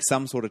they'll make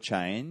some sort of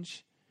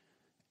change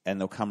and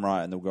they'll come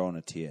right and they'll go on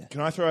a tear.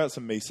 Can I throw out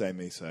some me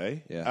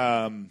say?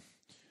 Yeah.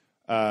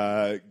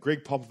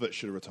 Greg Popovich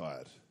should have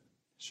retired.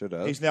 Should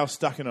have. He's now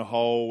stuck in a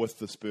hole with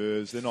the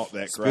Spurs. They're not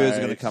that great. Spurs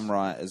are going to come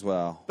right as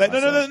well.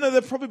 No,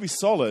 they'll probably be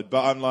solid.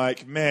 But I'm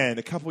like, man,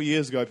 a couple of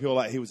years ago, people were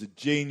like, he was a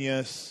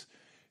genius.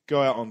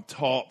 Go out on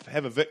top,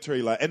 have a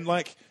victory. And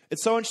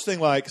it's so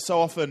interesting,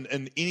 so often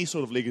in any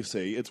sort of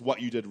legacy, it's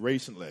what you did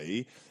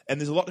recently.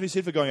 And there's a lot to be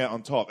said for going out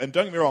on top. And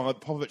don't get me wrong,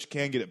 Popovich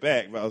can get it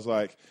back. But I was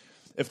like,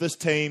 if this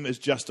team is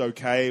just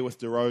okay with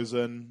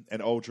DeRozan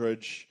and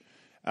Aldridge,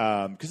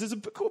 because there's a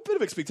bit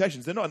of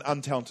expectations. They're not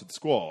an untalented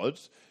squad.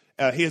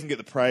 He doesn't get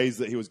the praise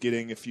that he was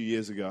getting a few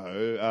years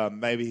ago.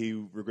 Maybe he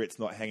regrets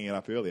not hanging it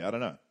up earlier. I don't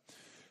know.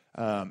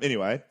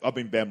 Anyway, I've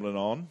been bambling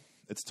on.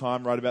 It's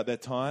time, right about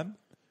that time,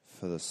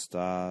 for the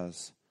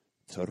stars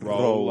to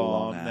roll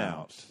on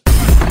out.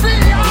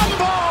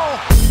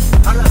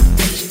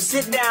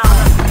 Sit down.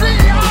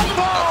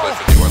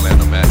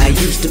 I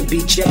used to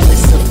be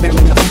jealous of Mary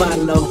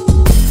Buffalo.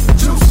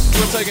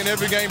 We're taking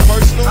every game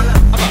personal.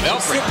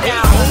 Sit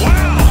down.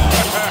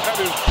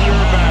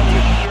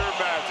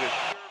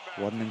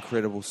 What an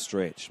incredible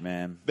stretch,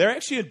 man. They're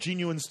actually a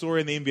genuine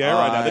story in the NBA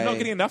right now. They're not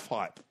getting enough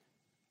hype.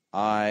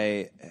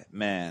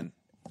 Man,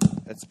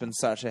 it's been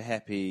such a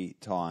happy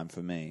time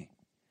for me.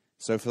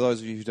 So for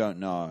those of you who don't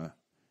know,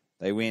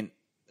 they went,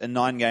 in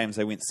 9 games,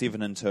 they went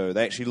 7-2.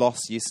 They actually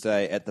lost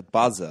yesterday at the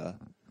buzzer.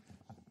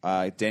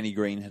 Danny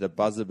Green hit a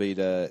buzzer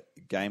beater,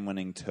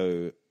 game-winning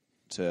 2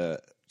 to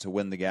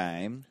win the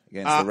game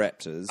against the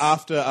Raptors.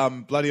 After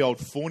bloody old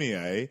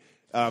Fournier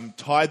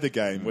tied the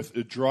game with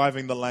a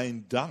driving the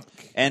lane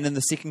dunk. And in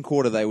the second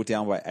quarter, they were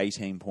down by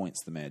 18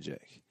 points, the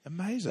Magic.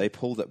 Amazing. They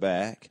pulled it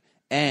back,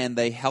 and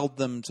they held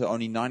them to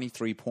only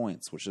 93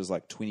 points, which is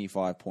like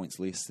 25 points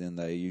less than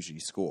they usually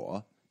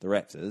score, the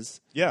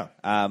Raptors. Yeah.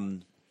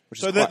 Which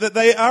so is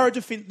they are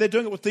they're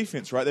doing it with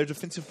defense, right? They're a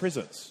defensive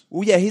presence.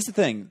 Well, yeah, here's the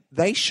thing.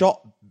 They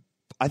shot,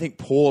 I think,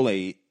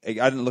 poorly. I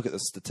didn't look at the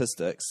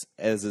statistics,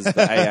 as is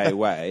the AA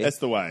way. That's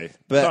the way.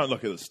 But don't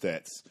look at the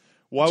stats.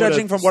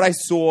 Judging from what I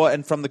saw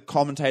and from the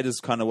commentators,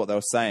 kind of what they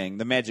were saying,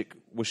 the Magic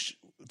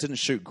didn't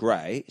shoot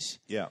great.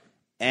 Yeah.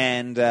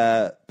 And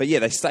but yeah,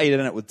 they stayed in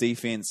it with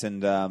defense,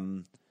 and there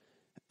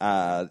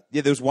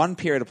was one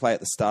period of play at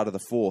the start of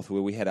the fourth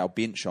where we had our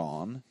bench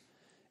on,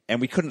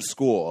 and we couldn't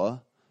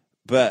score,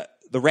 but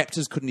the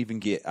Raptors couldn't even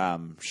get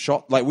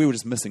shot. Like, we were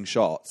just missing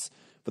shots.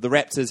 But the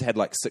Raptors had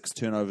 6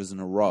 turnovers in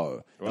a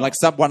row. Wow.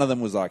 And one of them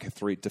was like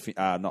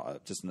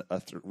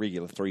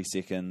regular 3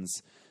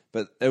 seconds.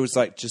 But it was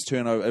just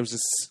turnover. It was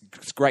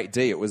just great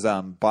D. It was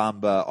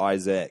Bamba,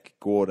 Isaac,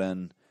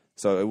 Gordon.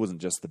 So it wasn't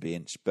just the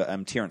bench. But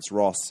Terrence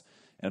Ross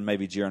and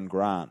maybe Jaren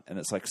Grant. And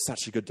it's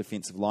such a good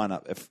defensive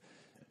lineup.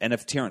 and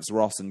if Terrence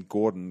Ross and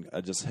Gordon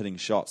are just hitting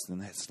shots, then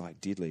that's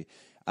like deadly.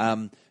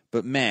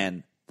 But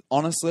man,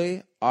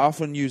 honestly, I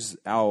often use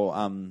our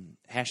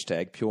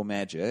hashtag Pure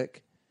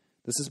Magic.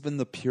 This has been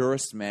the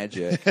purest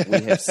magic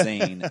we have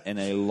seen in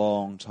a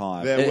long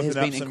time. It has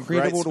been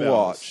incredible to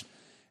watch.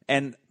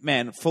 And,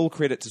 man, full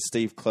credit to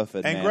Steve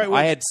Clifford, and man.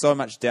 I had so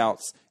much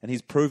doubts, and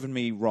he's proven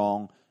me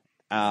wrong.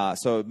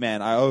 So,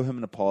 man, I owe him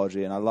an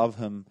apology, and I love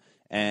him.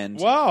 And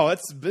wow,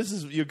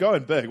 you're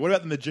going big. What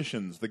about the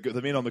magicians,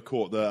 the men on the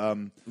court,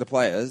 the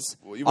players?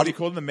 What do you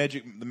call them? The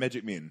magic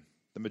men,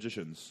 the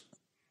magicians.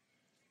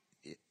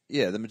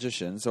 Yeah, the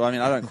magicians. So, I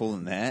mean, I don't call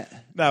them that.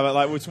 No, but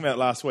like we were talking about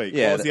last week.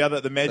 Yeah, what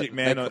was the magic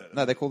man?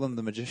 They call them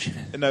the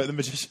magicians. No, the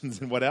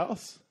magicians. And what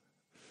else?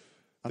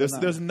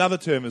 There's another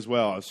term as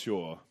well, I'm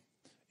sure.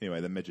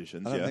 Anyway, the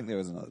magicians. I don't think there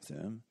was another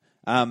term.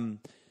 And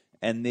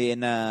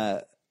then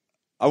I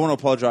want to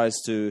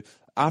apologise to...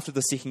 After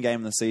the second game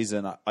of the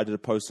season, I did a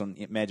post on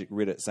Magic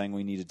Reddit saying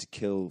we needed to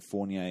kill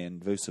Fournier and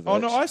Vucevic. Oh,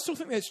 no, I still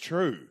think that's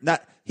true. Now,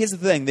 here's the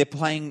thing. They're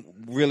playing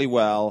really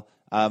well.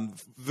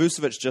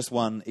 Vucevic just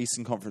won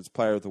Eastern Conference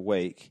Player of the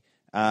Week.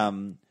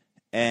 And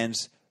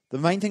the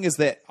main thing is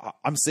that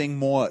I'm seeing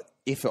more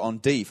effort on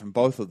D from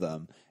both of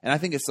them. And I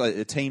think it's like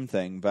a team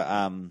thing but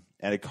and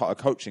a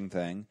coaching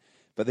thing.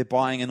 But they're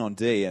buying in on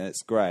D, and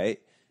it's great.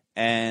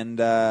 And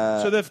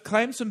so they've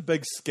claimed some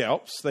big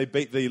scalps. They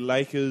beat the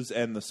Lakers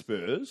and the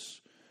Spurs.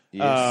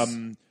 Yes.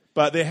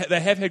 But they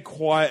have had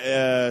quite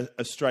a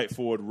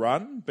straightforward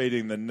run,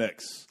 beating the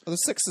Knicks. Well, the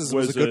Sixers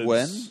was a good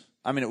win.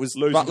 I mean, it was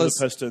losing to the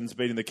Pistons,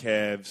 beating the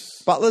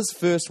Cavs. Butler's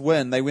first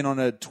win, they went on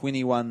a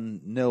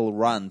 21-0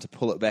 run to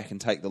pull it back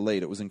and take the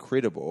lead. It was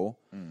incredible.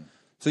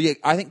 So, yeah,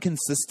 I think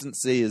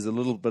consistency is a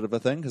little bit of a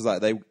thing because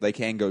like they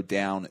can go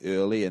down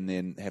early and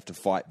then have to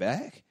fight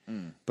back.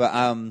 But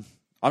I'm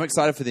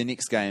excited for their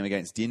next game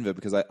against Denver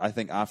because I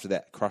think after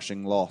that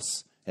crushing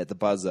loss at the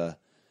buzzer,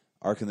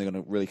 I reckon they're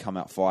going to really come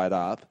out fired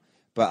up.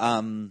 But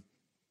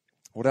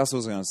what else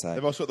was I going to say?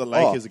 They've also got the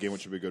Lakers again,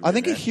 which would be good. I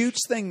think a huge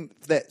thing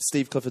that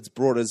Steve Clifford's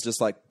brought is just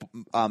like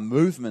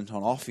movement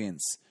on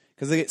offense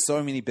because they get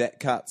so many back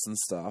cuts and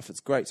stuff. It's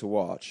great to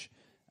watch.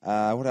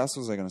 What else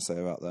was I going to say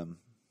about them?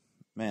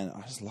 Man,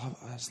 I just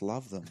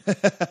love them.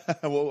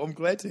 Well, I'm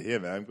glad to hear,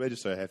 man. I'm glad you're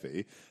so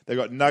happy. They've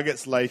got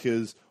Nuggets,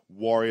 Lakers,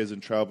 Warriors,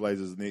 and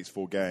Trailblazers in the next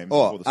 4 games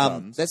before the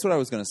Suns. That's what I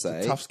was going to say.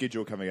 It's a tough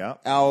schedule coming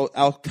up.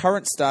 Our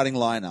current starting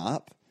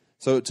lineup.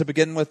 So to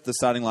begin with, the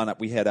starting lineup,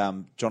 we had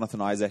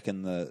Jonathan Isaac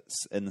in the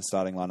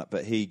starting lineup,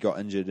 but he got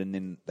injured, and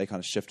then they kind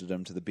of shifted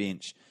him to the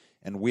bench.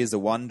 And Wes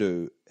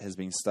Iwundu has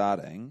been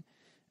starting,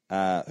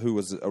 who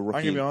was a rookie.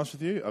 I'm going to be honest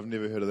with you, I've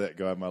never heard of that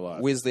guy in my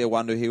life. Wesley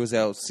Iwundu, he was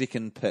our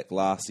second pick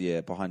last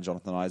year behind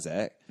Jonathan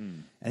Isaac,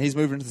 and he's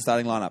moved into the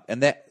starting lineup.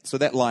 And that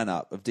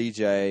lineup of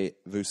DJ,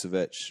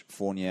 Vucevic,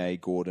 Fournier,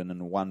 Gordon,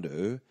 and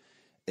Iwundu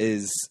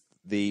is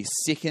the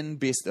second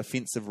best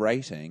offensive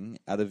rating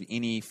out of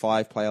any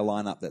 5-player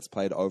lineup that's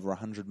played over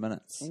 100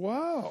 minutes.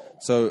 Wow.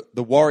 So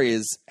the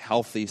Warriors'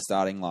 healthy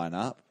starting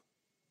lineup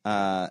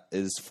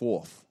is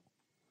 4th,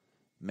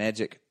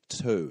 Magic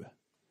 2,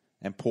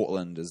 and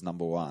Portland is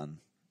number 1.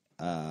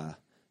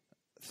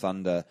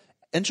 Thunder.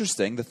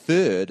 Interesting, the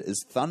 3rd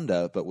is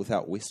Thunder, but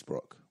without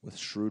Westbrook, with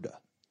Schroeder.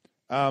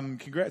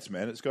 Congrats,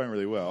 man. It's going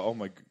really well. Oh,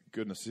 my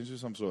goodness.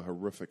 There's some sort of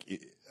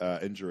horrific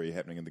injury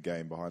happening in the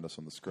game behind us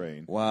on the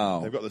screen.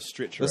 Wow. They've got the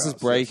stretcher This out,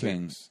 is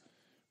breaking. So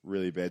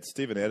really bad.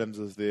 Steven Adams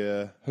is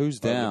there. Who's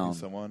down?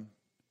 Someone.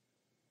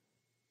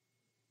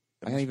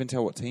 I can't even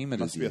tell what team it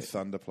must is be yet. a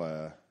Thunder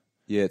player.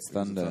 Yeah, it's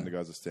Thunder. The Thunder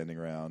guys are standing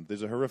around.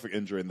 There's a horrific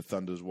injury in the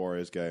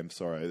Thunder's-Warriors game.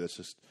 Sorry, we're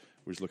just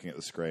looking at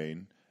the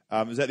screen.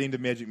 Is that the end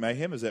of Magic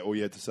Mayhem? Is that all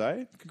you had to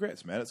say?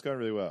 Congrats, man. It's going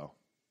really well.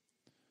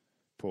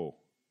 Paul.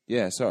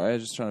 Yeah, sorry. I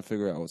was just trying to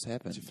figure out what's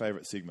happened. What's your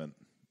favourite segment?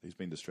 He's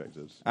been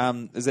distracted.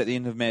 Is that the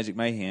end of Magic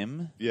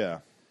Mayhem? Yeah.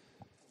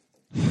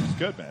 It's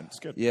good, man. It's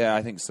good. Yeah,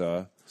 I think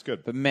so. It's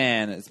good. But,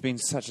 man, it's been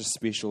such a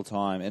special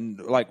time. And,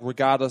 like,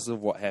 regardless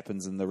of what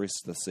happens in the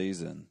rest of the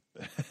season...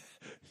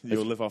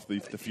 You'll live off the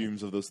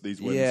fumes of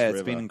these wins Yeah, forever.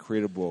 it's been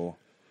incredible.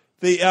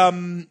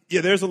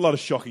 There's a lot of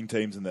shocking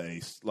teams in the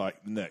East.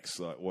 Like, Knicks,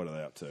 like, what are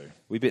they up to?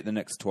 We bet the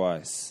Knicks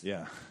twice.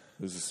 Yeah.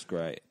 It was just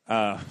great.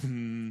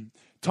 Time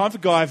for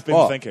Guy I've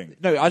been thinking.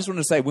 No, I just want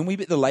to say, when we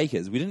beat the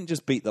Lakers, we didn't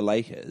just beat the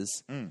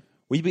Lakers.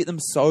 We beat them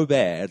so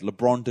bad,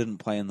 LeBron didn't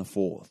play in the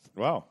 4th.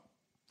 Wow.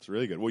 It's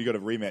really good. Well, you got a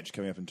rematch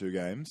coming up in 2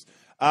 games.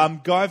 Guy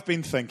I've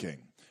been thinking.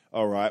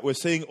 All right, we're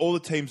seeing all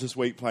the teams this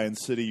week play in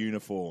city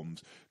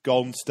uniforms.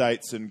 Golden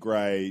State's in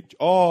grey.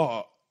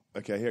 Oh,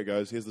 okay, here it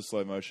goes. Here's the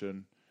slow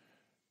motion.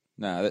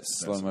 No,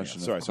 that's slow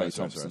motion. Sorry, Klay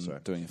Thompson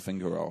doing a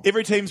finger roll.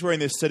 Every team's wearing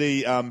their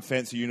city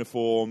fancy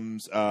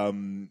uniforms.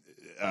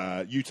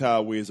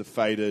 Utah wears a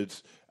faded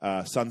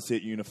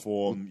sunset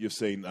uniform. You've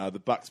seen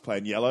the Bucks play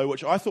in yellow,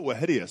 which I thought were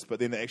hideous, but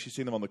then actually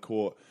seen them on the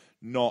court,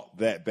 not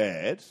that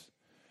bad.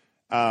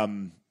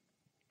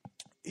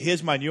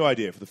 Here's my new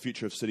idea for the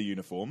future of city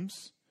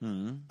uniforms.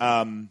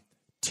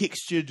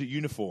 Textured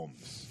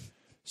uniforms.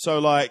 So,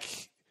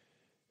 like,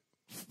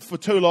 for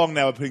too long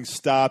now, we're putting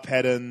star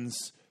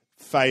patterns,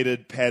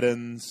 faded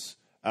patterns,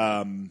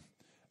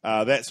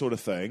 that sort of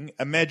thing.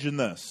 Imagine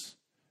this,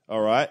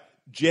 all right?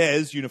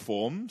 Jazz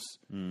uniforms.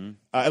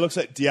 It looks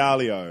like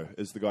Diallo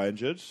is the guy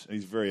injured.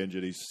 He's very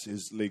injured.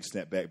 His leg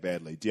snapped back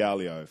badly.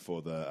 Diallo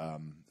for the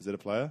is that a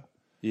player?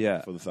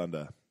 Yeah. For the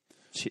Thunder.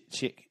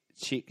 Chick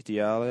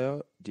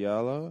Diallo?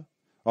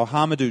 Oh,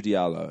 Hamadou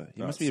Diallo.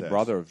 He must be a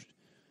brother of...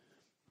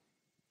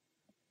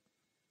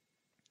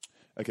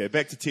 Okay,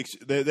 back to text.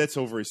 That's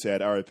all very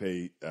sad,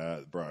 RIP,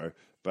 bro.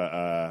 But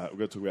we're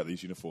going to talk about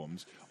these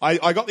uniforms.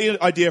 I got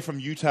the idea from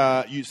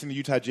Utah, using the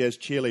Utah Jazz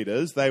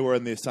cheerleaders. They were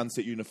in their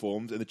sunset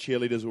uniforms, and the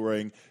cheerleaders were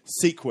wearing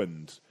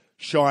sequined,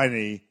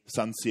 shiny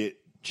sunset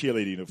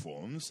cheerleader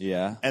uniforms.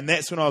 Yeah. And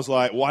that's when I was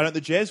like, why don't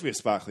the Jazz wear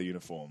sparkly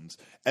uniforms?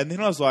 And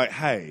then I was like,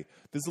 hey,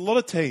 there's a lot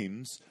of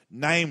teams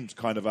named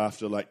kind of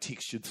after like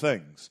textured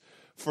things.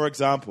 For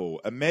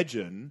example,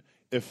 imagine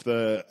if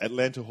the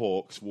Atlanta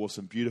Hawks wore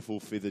some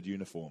beautiful feathered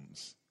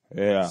uniforms.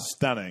 Yeah.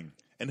 Stunning.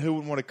 And who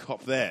wouldn't want to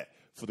cop that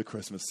for the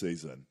Christmas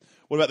season?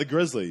 What about the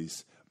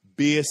Grizzlies?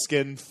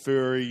 Bearskin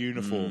furry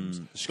uniforms.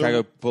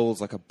 Chicago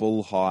Bulls like a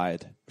bull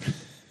hide.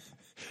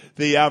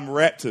 The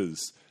Raptors.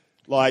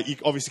 Like, you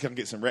obviously can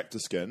get some raptor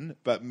skin,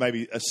 but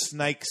maybe a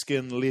snake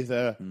skin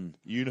leather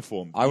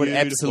uniform. I would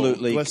Beautiful,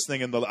 absolutely...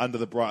 glistening under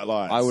the bright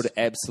lights. I would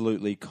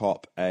absolutely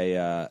cop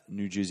a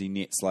New Jersey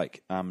Nets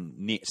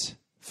net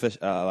fish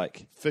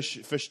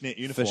fishnet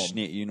uniform.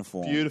 Fishnet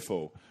uniform.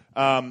 Beautiful.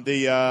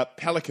 The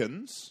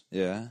Pelicans.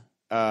 Yeah.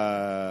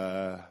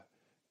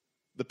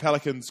 The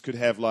Pelicans could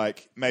have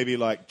maybe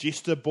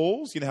jester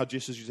balls. You know how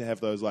jesters used to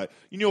have those in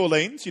New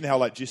Orleans. You know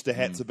how jester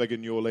hats are big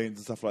in New Orleans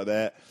and stuff like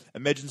that.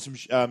 Imagine some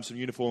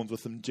uniforms with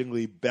some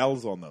jingly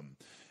bells on them,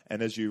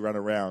 and as you run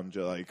around,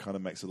 it kind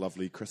of makes a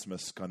lovely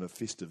Christmas kind of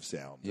festive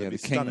sound. Yeah, That'd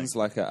the be Kings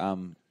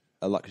stunning.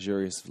 a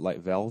luxurious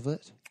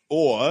velvet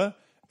Or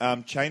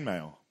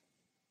chainmail.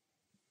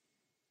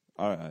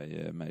 Oh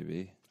yeah,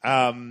 maybe.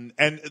 And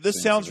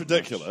this sounds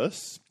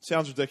ridiculous.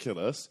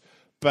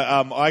 But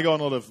I go on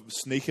a lot of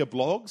sneaker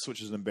blogs,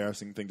 which is an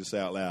embarrassing thing to say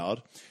out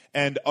loud.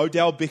 And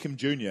Odell Beckham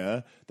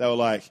Jr., they were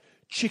like,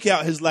 check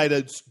out his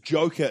latest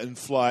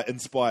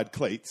Joker-inspired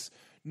cleats.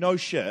 No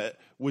shit,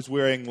 was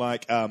wearing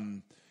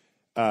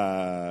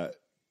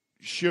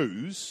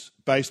shoes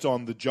based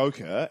on the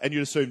Joker, and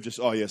you'd assume just,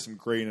 some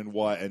green and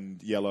white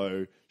and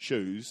yellow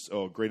shoes,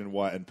 or green and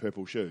white and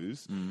purple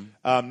shoes.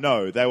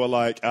 No, they were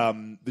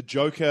the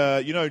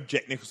Joker,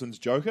 Jack Nicholson's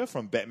Joker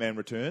from Batman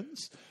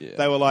Returns? Yeah.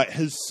 They were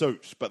his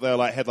suit, but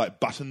they had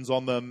buttons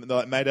on them, and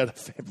they're made out of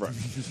fabric.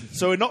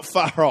 So we're not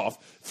far off.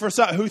 For a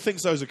start, who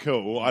thinks those are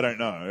cool? I don't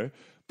know.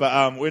 But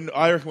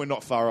I reckon we're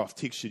not far off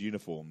textured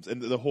uniforms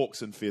and the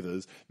Hawks and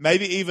feathers.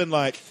 Maybe even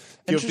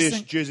give their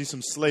jersey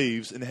some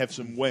sleeves and have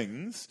some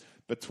wings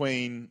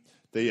between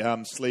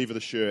the sleeve of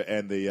the shirt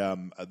and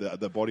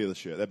the body of the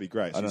shirt. That'd be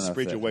great. So you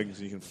spread your wings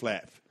and you can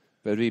flap.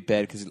 But it'd be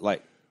bad because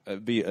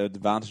it'd be an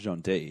advantage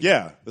on D.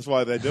 Yeah, that's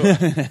why they do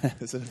it.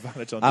 It's an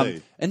advantage on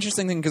D.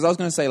 Interesting thing, because I was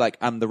going to say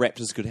the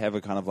Raptors could have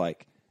a kind of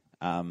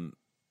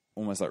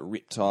almost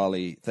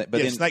reptile-y thing.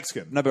 But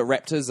snakeskin. No, but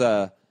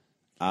Raptors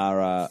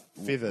are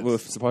feathered. Were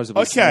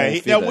supposedly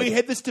okay, small now we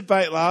had this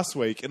debate last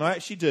week, and I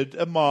actually did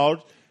a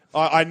mild.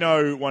 I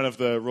know one of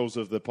the rules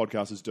of the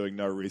podcast is doing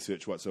no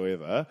research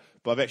whatsoever,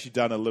 but I've actually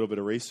done a little bit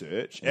of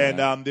research,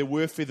 and there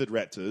were feathered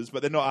raptors,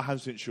 but they're not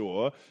 100%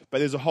 sure. But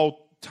there's a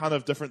whole ton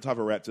of different type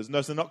of raptors.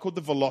 No, so they're not called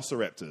the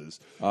velociraptors.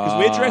 Because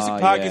where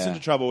Jurassic Park gets into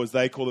trouble is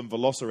they call them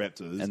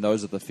velociraptors. And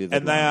those are the feathered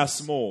and they ones. are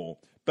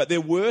small. But there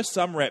were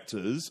some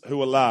raptors who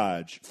were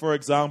large. For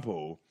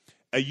example,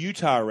 a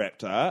Utah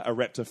raptor, a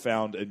raptor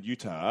found in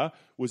Utah,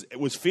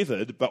 was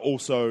feathered, but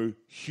also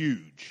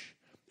huge.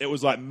 It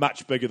was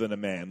much bigger than a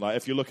man.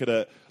 If you look at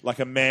it,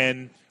 a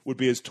man would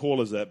be as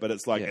tall as it, but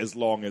it's as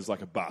long as a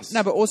bus.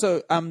 No, but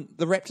also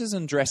the raptors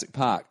in Jurassic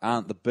Park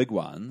aren't the big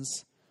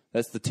ones.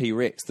 That's the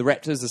T-Rex. The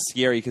raptors are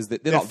scary because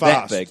they're not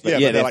fast. that big,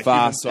 but but they're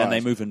fast and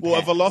they move in packs.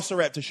 Well, a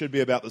velociraptor should be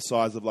about the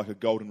size of a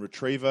golden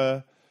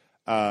retriever.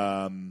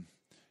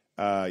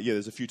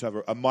 There's a few types.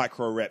 A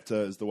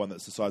microraptor is the one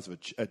that's the size of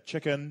a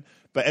chicken.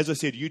 But as I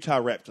said, Utah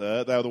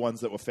raptor, they are the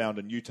ones that were found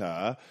in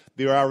Utah.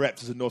 There are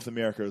raptors in North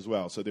America as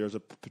well, so there is a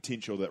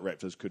potential that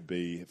raptors could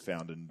be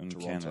found in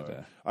Toronto.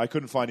 Canada. I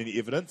couldn't find any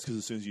evidence because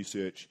as soon as you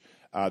search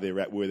were there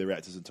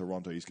raptors in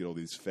Toronto, you just get all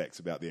these facts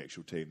about the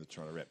actual team, the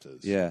Toronto Raptors.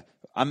 Yeah.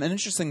 An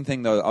interesting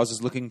thing, though, I was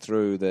just looking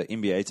through the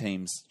NBA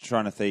teams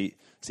trying to see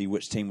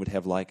which team would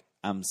have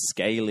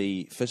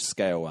scaly fish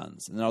scale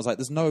ones. And I was like,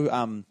 there's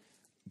no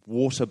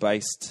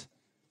water-based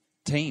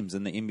teams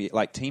in the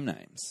NBA, team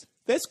names.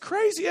 That's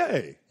crazy,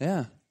 eh?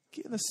 Yeah.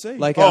 Get in the sea.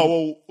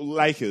 Lakers.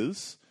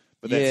 Lakers.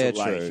 But that's a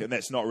lake, true. and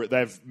that's not.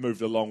 They've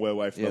moved a long way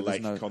away from the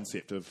lake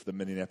concept of the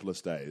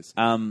Minneapolis days.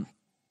 Because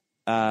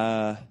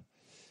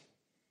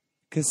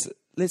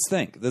let's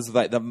think. There's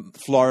the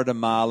Florida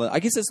Marlin. I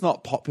guess it's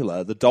not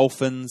popular. The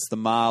Dolphins, the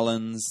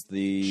Marlins,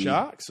 the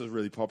Sharks are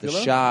really popular.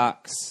 The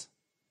Sharks.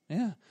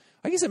 Yeah.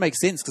 I guess it makes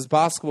sense because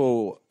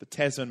basketball. The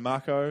Tasman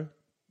Mako.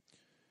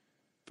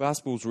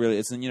 Basketball's really,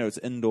 it's indoors.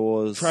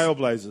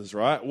 Trailblazers,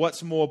 right?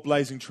 What's more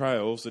blazing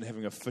trails than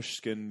having a fish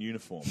skin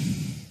uniform?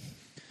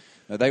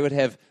 No, they would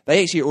have.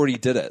 They actually already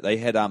did it. They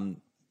had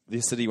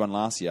their city one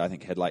last year. I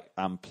think had like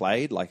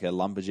plaid, like a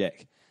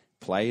lumberjack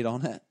plaid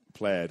on it.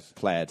 Plaid.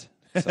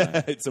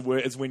 So. It's a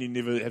word. It's when you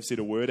never have said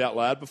a word out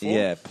loud before.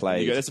 Yeah,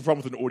 plaid. That's the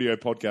problem with an audio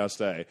podcast,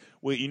 eh?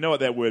 Well, you know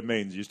what that word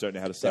means. You just don't know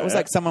how to say it. It was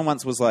like someone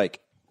once was like,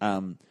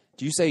 "Do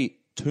you say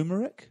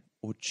turmeric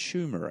or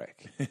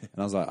turmeric?" And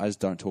I was like, "I just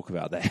don't talk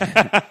about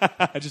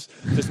that." It just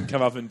doesn't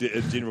come up in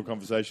general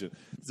conversation.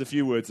 There's a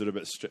few words that are a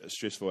bit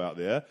stressful out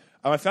there.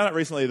 I found out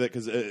recently that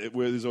because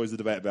there's always a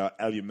debate about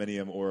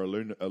aluminium or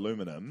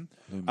aluminum.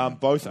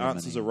 Both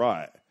answers are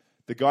right.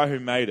 The guy who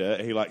made it,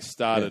 he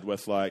started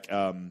with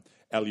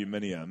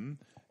aluminium,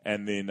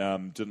 and then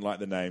didn't like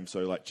the name,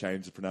 so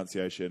changed the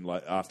pronunciation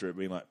after it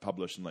being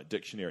published in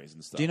dictionaries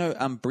and stuff. Do you know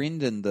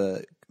Brendan,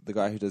 the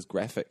guy who does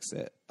graphics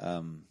at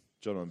John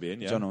and Ben?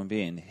 Yeah, John and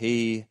Ben.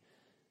 He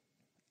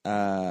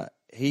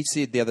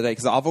said the other day,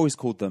 because I've always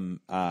called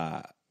them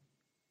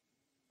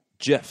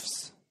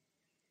GIFs.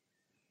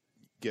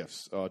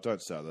 GIFs. Oh,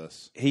 don't start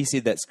this. He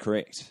said that's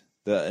correct.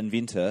 The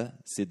inventor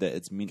said that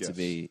it's meant to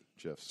be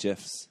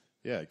GIFs.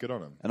 Yeah, good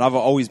on him. And I've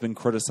always been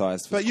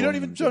criticised for. But you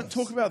don't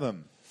talk about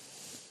them.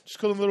 Just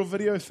call them little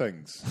video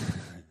things.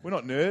 We're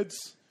not nerds.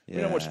 Yeah,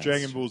 we don't watch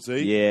Dragon Ball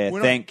Z. Yeah,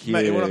 thank you.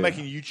 We're not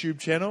making YouTube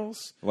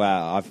channels.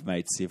 Wow, I've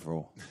made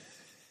several.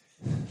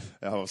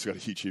 I've also got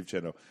a YouTube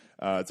channel.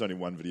 It's only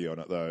one video on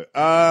it, though.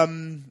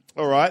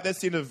 All right, that's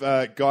the end of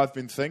Guy I've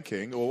Been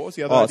Thinking. Or what was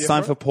the other idea? It's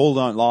time for Paul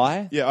Don't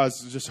Lie. Yeah, I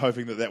was just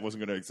hoping that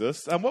wasn't going to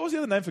exist. What was the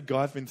other name for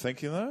Guy I've Been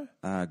Thinking, though?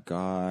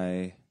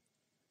 Guy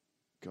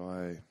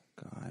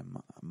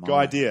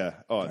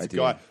idea. Oh, it's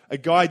idea. A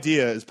guy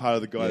idea is part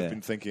of the Guy I've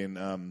Been Thinking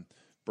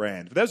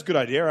brand. But that was a good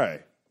idea, eh?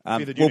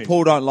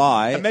 Paul Don't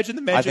Lie. Imagine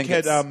the Magic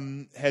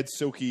had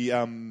silky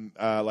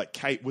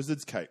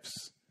wizards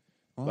capes.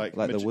 Like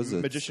the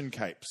wizards. Magician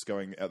capes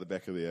going out the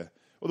back of there.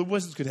 Well, the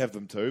wizards could have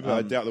them too, but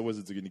I doubt the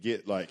wizards are going to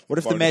get What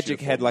if the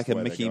Magic had a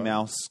Mickey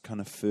Mouse kind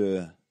of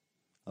fur?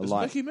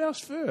 Mickey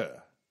Mouse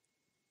fur?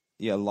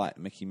 Yeah, light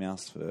Mickey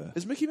Mouse fur.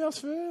 Is Mickey Mouse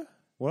fur?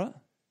 What?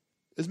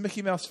 Is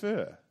Mickey Mouse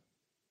fur?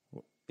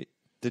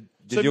 Did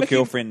your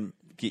girlfriend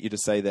get you to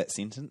say that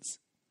sentence?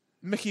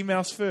 Mickey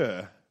Mouse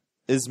fur.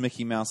 Is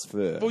Mickey Mouse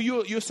fur? Well,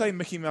 you're saying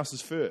Mickey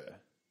Mouse's fur.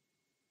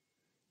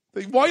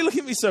 Why are you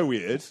looking at me so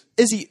weird?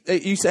 Is he? Are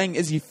you saying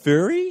is he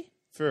furry?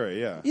 Furry,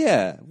 yeah.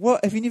 Yeah.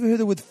 What? Have you never heard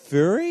the word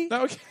furry?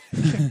 No.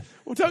 Okay.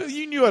 Well,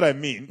 you knew what I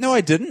meant. No,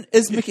 I didn't.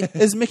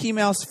 Is Mickey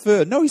Mouse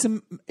fur? No, he's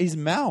a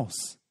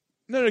mouse.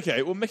 No,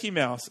 okay. Well, Mickey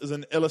Mouse is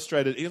an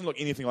illustrated... He doesn't look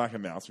anything like a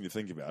mouse when you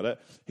think about it.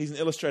 He's an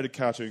illustrated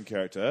cartoon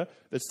character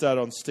that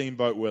started on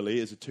Steamboat Willie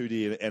as a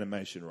 2D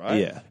animation, right?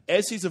 Yeah.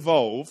 As he's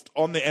evolved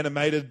on the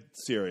animated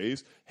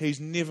series, he's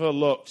never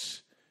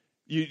looked...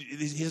 He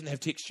doesn't have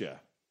texture.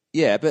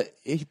 Yeah, but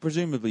he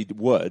presumably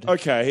would.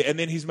 Okay, and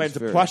then he's made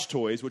into plush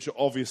toys, which are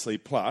obviously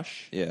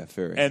plush. Yeah,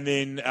 furry. And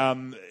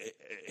then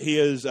he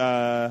is...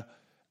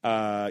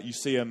 you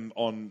see him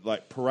on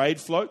parade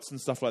floats and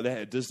stuff like that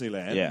at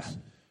Disneyland. Yeah.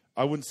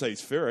 I wouldn't say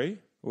he's furry.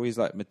 Well, he's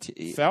like...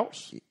 Felt?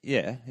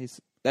 Yeah,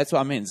 that's what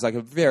I mean. It's like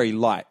a very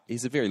light...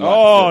 He's a very light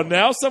Oh, fur.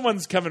 now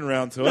someone's coming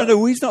around to it.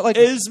 No, he's not like...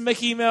 Is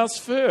Mickey Mouse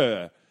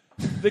fur?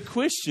 The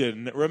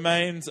question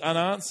remains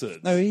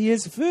unanswered. No, he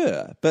is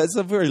fur, but it's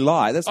a very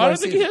light. That's what I don't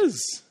think he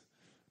is.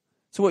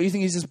 So what, you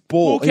think he's just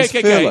bald? Well, he's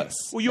furless.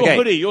 Well,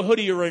 your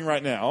hoodie you're wearing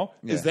right now,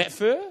 is that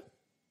fur?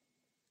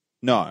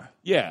 No.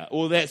 Yeah,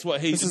 well, that's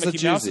what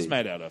Mickey Mouse is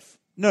made out of.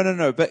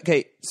 No, but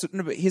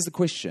but here's the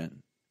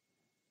question.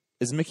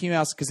 Is Mickey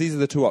Mouse, because these are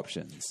the two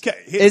options.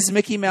 Is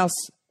Mickey Mouse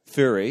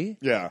furry?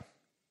 Yeah.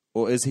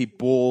 Or is he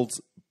bald,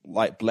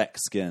 like black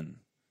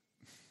skin?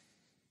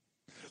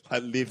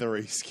 Like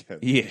leathery skin.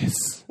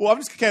 Yes. Well, I'm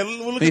just okay.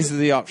 Well, these are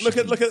the options.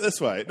 Look at it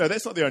this way. No,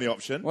 that's not the only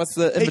option. What's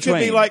the in He between?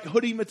 could be like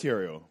hoodie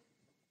material,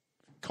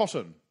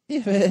 cotton.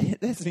 Yeah,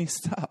 but that's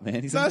messed up,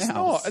 man. He's a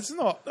mouse. It's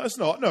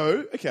not.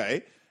 No.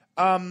 Okay.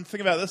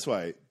 Think about it this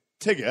way.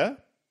 Tigger.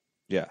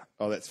 Yeah.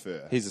 Oh, that's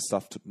fur. He's a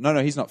stuffed...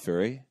 No, he's not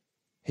furry.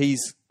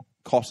 He's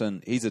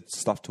cotton. He's a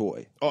stuffed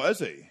toy. Oh, is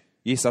he?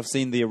 Yes, I've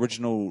seen the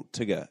original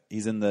Tigger.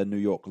 He's in the New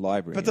York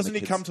Library. But doesn't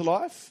he come to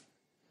life?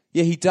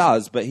 Yeah, he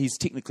does, but he's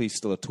technically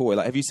still a toy.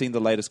 Like, have you seen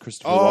the latest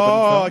Christopher Robin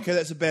film? film? Okay,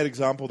 that's a bad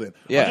example then.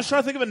 Yeah. I'm just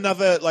trying to think of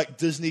another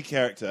Disney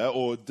character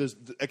or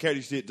a character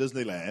you see at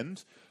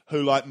Disneyland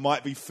who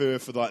might be fur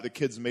for the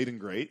kids' meet and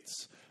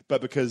greets,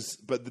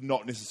 but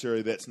not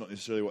necessarily that's not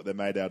necessarily what they're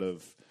made out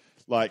of.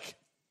 Like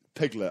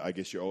Piglet, I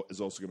guess is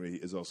also going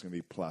to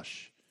be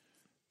plush.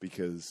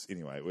 Because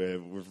anyway,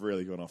 we've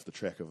really gone off the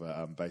track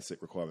of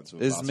basic requirements.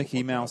 Of is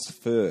Mickey Mouse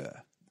fur?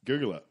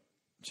 Google it.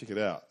 Check it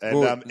out.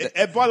 And,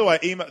 and by the way,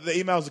 the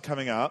emails are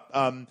coming up.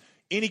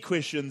 Any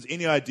questions,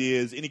 any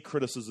ideas, any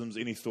criticisms,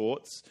 any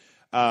thoughts,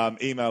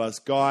 email us,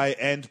 Guy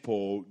and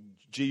Paul,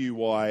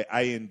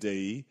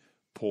 GUYAND,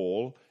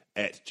 Paul,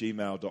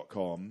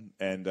 @gmail.com,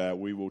 and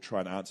we will try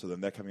and answer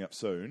them. They're coming up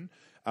soon.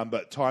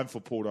 But time for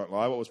Paul Don't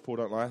Lie. What was Paul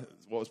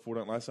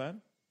Don't Lie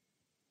saying?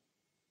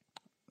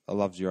 I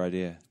loved your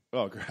idea.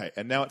 Oh, great.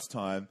 And now it's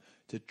time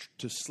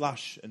to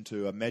slush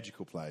into a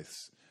magical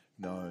place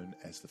known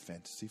as the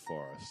Fantasy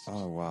Forest.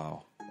 Oh,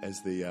 wow.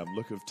 as the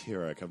look of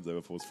terror comes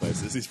over Paul's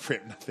face as he's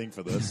prepped nothing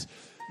for this.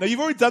 Now, you've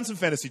already done some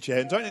fantasy chat.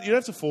 And you don't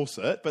have to force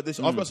it, but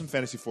I've got some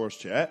fantasy forest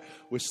chat.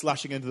 We're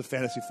slushing into the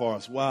fantasy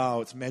forest.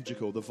 Wow, it's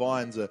magical. The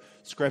vines are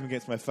scraping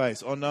against my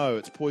face. Oh, no,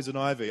 it's poison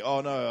ivy.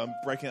 Oh, no, I'm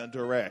breaking out into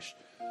a rash.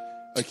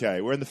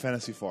 Okay, we're in the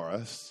fantasy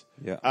forest.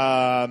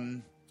 Yeah.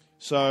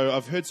 So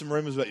I've heard some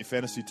rumours about your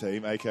fantasy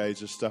team, aka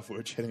just stuff we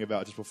were chatting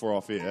about just before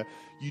off air.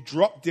 You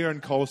dropped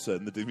Darren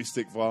Colson, the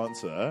domestic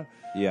violencer.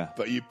 Yeah.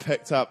 But you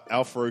picked up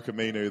Al Farouk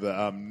Aminu, the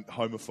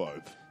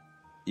homophobe.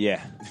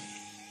 Yeah.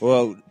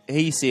 Well,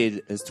 he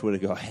said his Twitter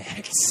got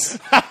hacked.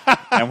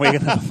 And we're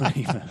going to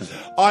believe him.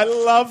 I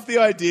love the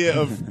idea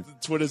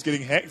of Twitter's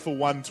getting hacked for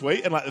one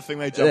tweet and like the thing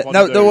they jump on.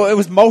 No, it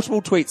was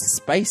multiple tweets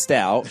spaced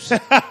out,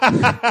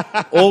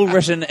 all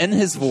written in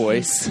his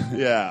voice.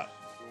 Yeah.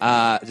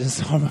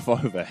 Just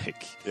homophobic.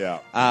 Yeah.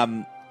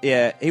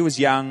 Yeah, he was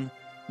young.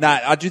 No,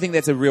 I do think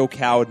that's a real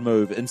coward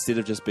move instead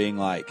of just being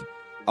like,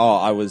 oh,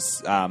 I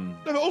was... no,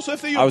 but also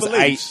if they're your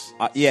beliefs,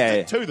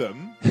 stick to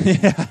them.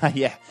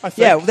 Yeah.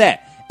 Yeah,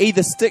 that.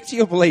 Either stick to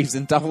your beliefs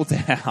and double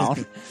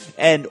down,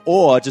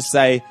 or just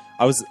say,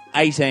 I was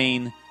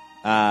 18,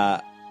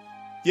 yeah,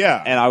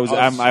 and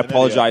I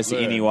apologize to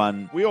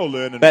anyone. We all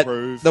learn and but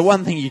improve. The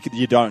one thing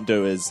you don't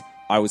do is,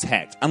 I was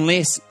hacked.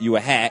 Unless you were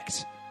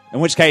hacked,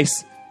 in which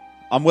case,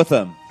 I'm with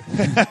him.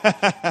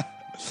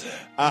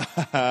 Time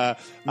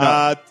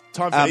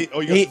for you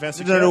got some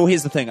fancy No,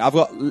 here's the thing. I've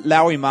got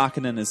Lauri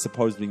Markkinen is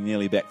supposedly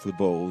nearly back for the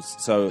Bulls.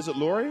 So is it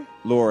Laurie?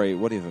 Laurie,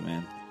 whatever,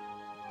 man.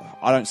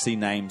 I don't see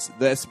names.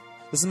 This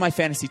is my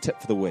fantasy tip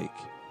for the week.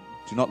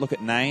 Do not look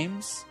at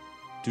names.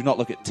 Do not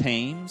look at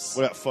teams.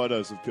 What about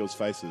photos of people's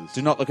faces?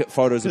 Do not look at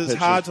photos of pictures.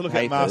 It's hard to look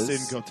at Marcin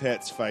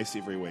Gortat's face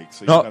every week,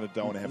 so you kind of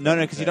don't want to have. No,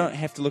 because you don't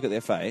have to look at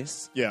their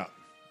face. Yeah.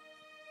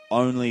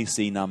 Only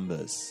see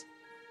numbers,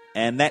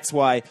 and that's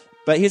why.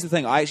 But here's the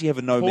thing: I actually have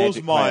a Paul's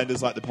magic mind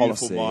is like the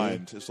beautiful policy.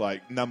 mind. It's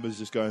like numbers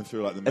just going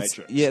through like the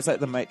Matrix. Yeah, it's like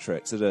the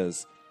Matrix. It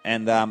is,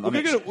 and we're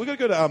gonna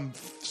go to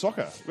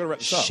soccer. We've got to wrap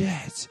this up.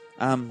 Shit.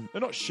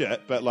 They're not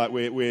shit, but like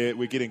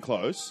we're getting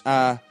close.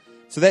 So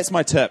that's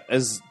my tip: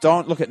 is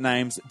don't look at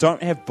names.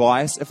 Don't have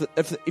bias.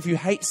 If you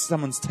hate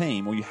someone's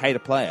team or you hate a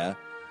player,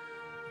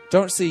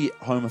 don't see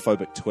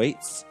homophobic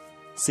tweets.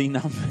 See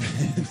numbers.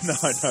 No,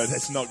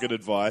 that's not good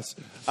advice.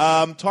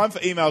 Time for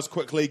emails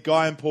quickly.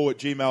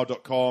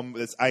 guyandpaul@gmail.com.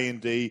 That's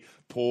AND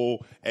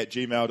Paul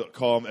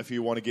 @gmail.com. If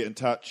you want to get in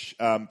touch,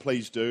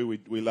 please do.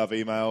 We love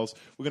emails.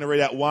 We're going to read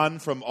out one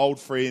from old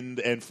friend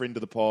and friend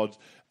of the pod,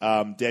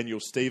 Daniel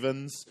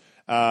Stevens.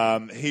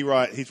 He's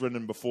written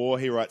in before.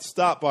 He writes,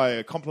 start by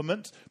a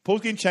compliment.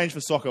 Paul's getting changed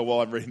for soccer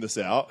while I'm reading this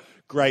out.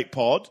 Great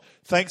pod.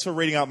 Thanks for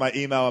reading out my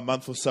email a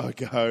month or so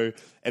ago.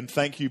 And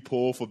thank you,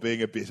 Paul, for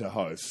being a better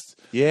host.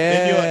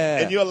 Yeah.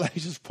 In your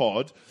latest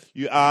pod,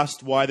 you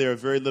asked why there are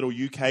very little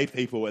UK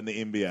people in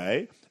the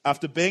NBA.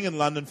 After being in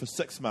London for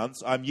 6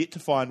 months, I'm yet to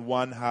find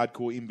one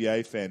hardcore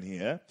NBA fan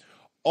here.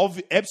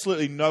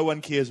 Absolutely no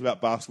one cares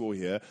about basketball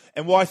here.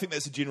 And while I think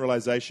that's a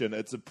generalization,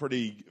 it's a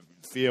pretty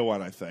fair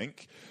one, I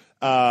think.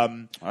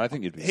 I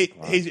think you'd be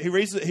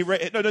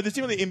surprised. No, there's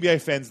definitely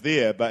NBA fans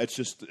there, but it's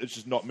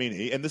just not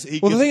many. And the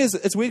thing is,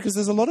 it's weird because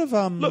there's a lot of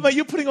Look, mate,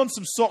 you're putting on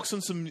some socks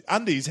and some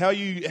undies. How are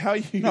you?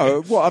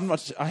 No, well, I'm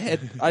not.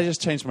 I just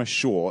changed my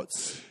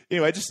shorts.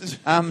 Anyway,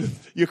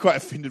 you're quite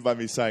offended by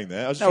me saying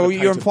that.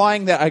 You're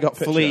implying that I got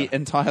fully,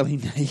 entirely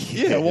naked.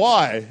 Yeah,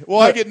 why?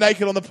 Why get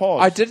naked on the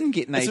pod? I didn't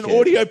get naked. It's an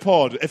audio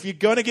pod. If you're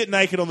going to get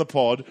naked on the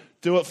pod,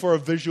 do it for a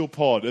visual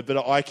pod, a bit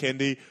of eye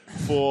candy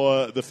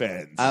for the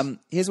fans.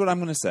 Here's what I'm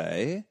going to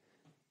say.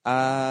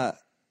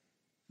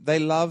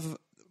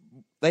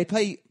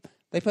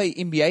 They play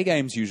NBA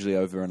games usually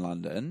over in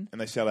London.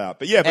 And they sell out.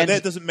 But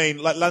that doesn't mean...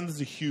 Like,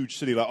 London's a huge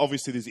city. Like,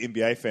 obviously, there's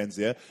NBA fans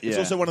there. It's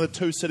also one of the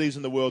 2 cities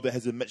in the world that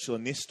has a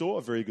Michelin Nest store,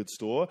 a very good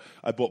store.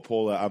 I bought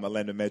Paul a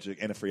Orlando Magic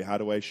and a Free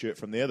Hardaway shirt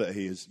from there that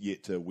he has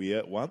yet to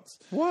wear once.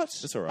 What?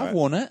 That's all right. I've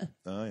worn it.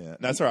 Oh, yeah.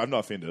 No, it's all right. I'm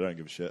not offended. I don't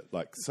give a shit.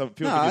 Like, some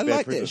people give you bad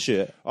like presents. That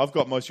shirt. I've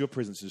got most of your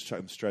presents just chuck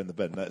them straight in the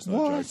bin. That's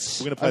not What? a joke.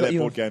 We're going to play that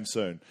board game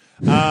soon.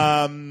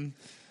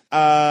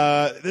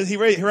 He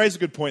raised a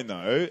good point,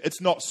 though. It's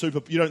not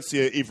super... You don't see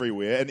it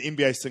everywhere. In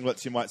NBA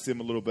singlets, you might see them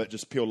a little bit.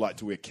 Just people like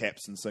to wear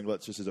caps and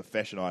singlets just as a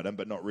fashion item,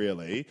 but not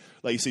really.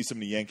 Like, you see some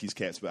of the Yankees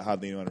caps, but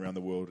hardly anyone around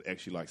the world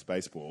actually likes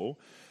baseball.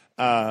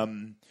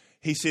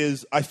 He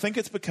says, I think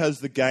it's because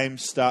the game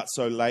starts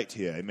so late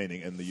here,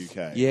 meaning in the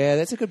UK. Yeah,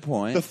 that's a good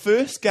point. The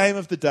first game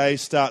of the day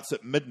starts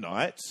at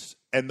midnight,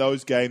 and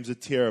those games are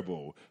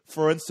terrible.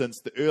 For instance,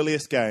 the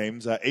earliest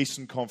games are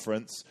Eastern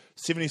Conference,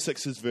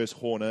 76ers versus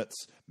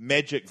Hornets,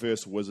 Magic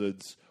versus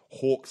Wizards,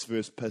 Hawks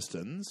versus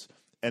Pistons,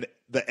 and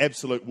the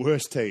absolute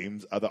worst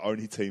teams are the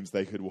only teams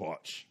they could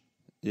watch.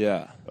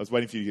 Yeah. I was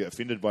waiting for you to get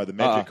offended by the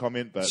Magic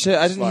comment, but shit,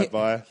 I didn't slide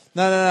by.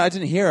 No, I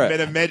didn't hear it.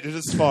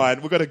 It's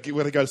fine. We're going to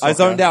go to soccer. I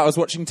zoned out. I was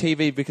watching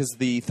TV because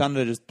the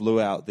Thunder just blew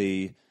out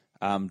the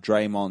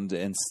Draymond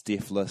and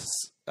Steph-less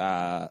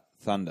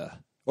Thunder.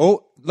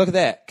 Oh, look at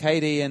that.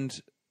 KD and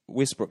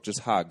Westbrook just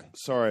hug.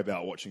 Sorry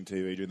about watching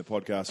TV during the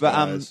podcast, but,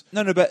 guys.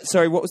 But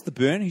sorry, what was the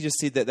burn? He just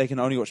said that they can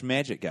only watch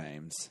Magic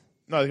games.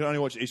 No, they can only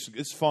watch Eastern.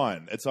 It's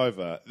fine. It's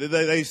over.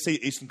 They see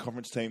Eastern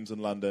Conference teams in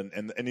London,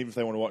 and even if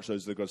they want to watch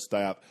those, they've got to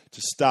stay up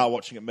to start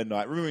watching at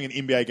midnight. Remembering an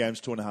NBA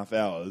game's 2.5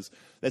 hours,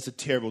 that's a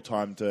terrible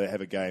time to have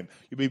a game.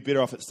 You'd be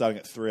better off at starting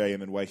at 3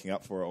 a.m. and waking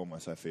up for it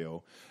almost, I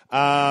feel.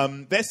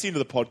 That's the end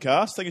of the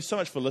podcast. Thank you so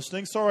much for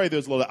listening. Sorry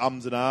there's a lot of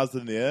ums and ahs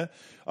in there.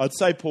 I'd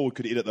say Paul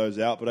could edit those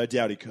out, but I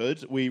doubt he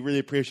could. We really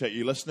appreciate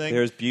you listening.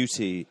 There is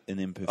beauty in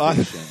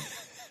imperfection.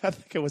 I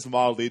think it was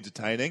mildly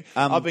entertaining.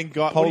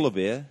 Polar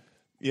bear.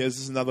 Yeah, is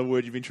this another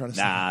word you've been trying to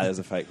say? Nah, there's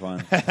a fake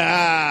one.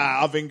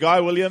 I've been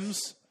Guy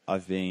Williams.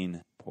 I've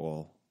been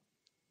Paul.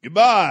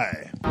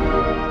 Goodbye.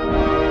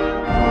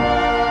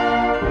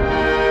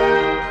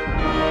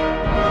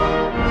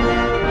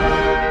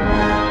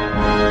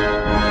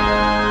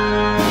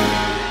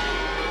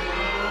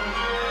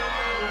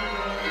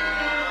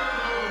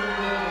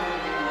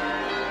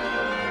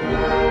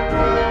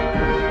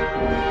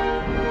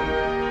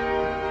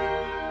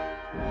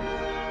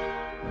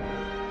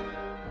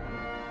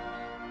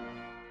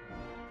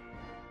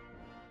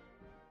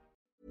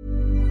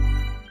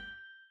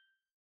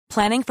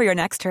 Planning for your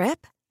next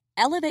trip?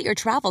 Elevate your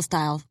travel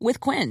style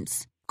with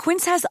Quince.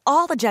 Quince has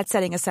all the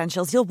jet-setting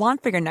essentials you'll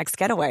want for your next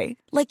getaway,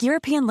 like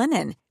European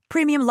linen,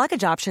 premium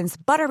luggage options,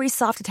 buttery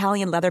soft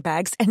Italian leather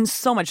bags, and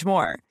so much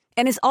more.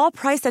 And is all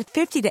priced at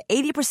 50 to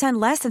 80%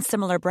 less than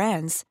similar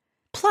brands.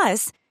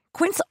 Plus,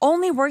 Quince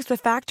only works with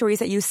factories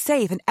that use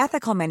safe and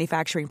ethical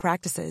manufacturing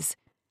practices.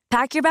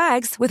 Pack your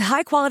bags with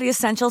high-quality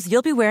essentials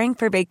you'll be wearing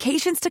for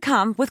vacations to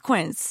come with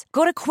Quince.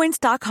 Go to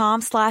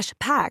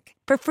quince.com/pack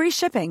for free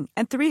shipping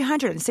and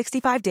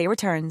 365-day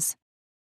returns.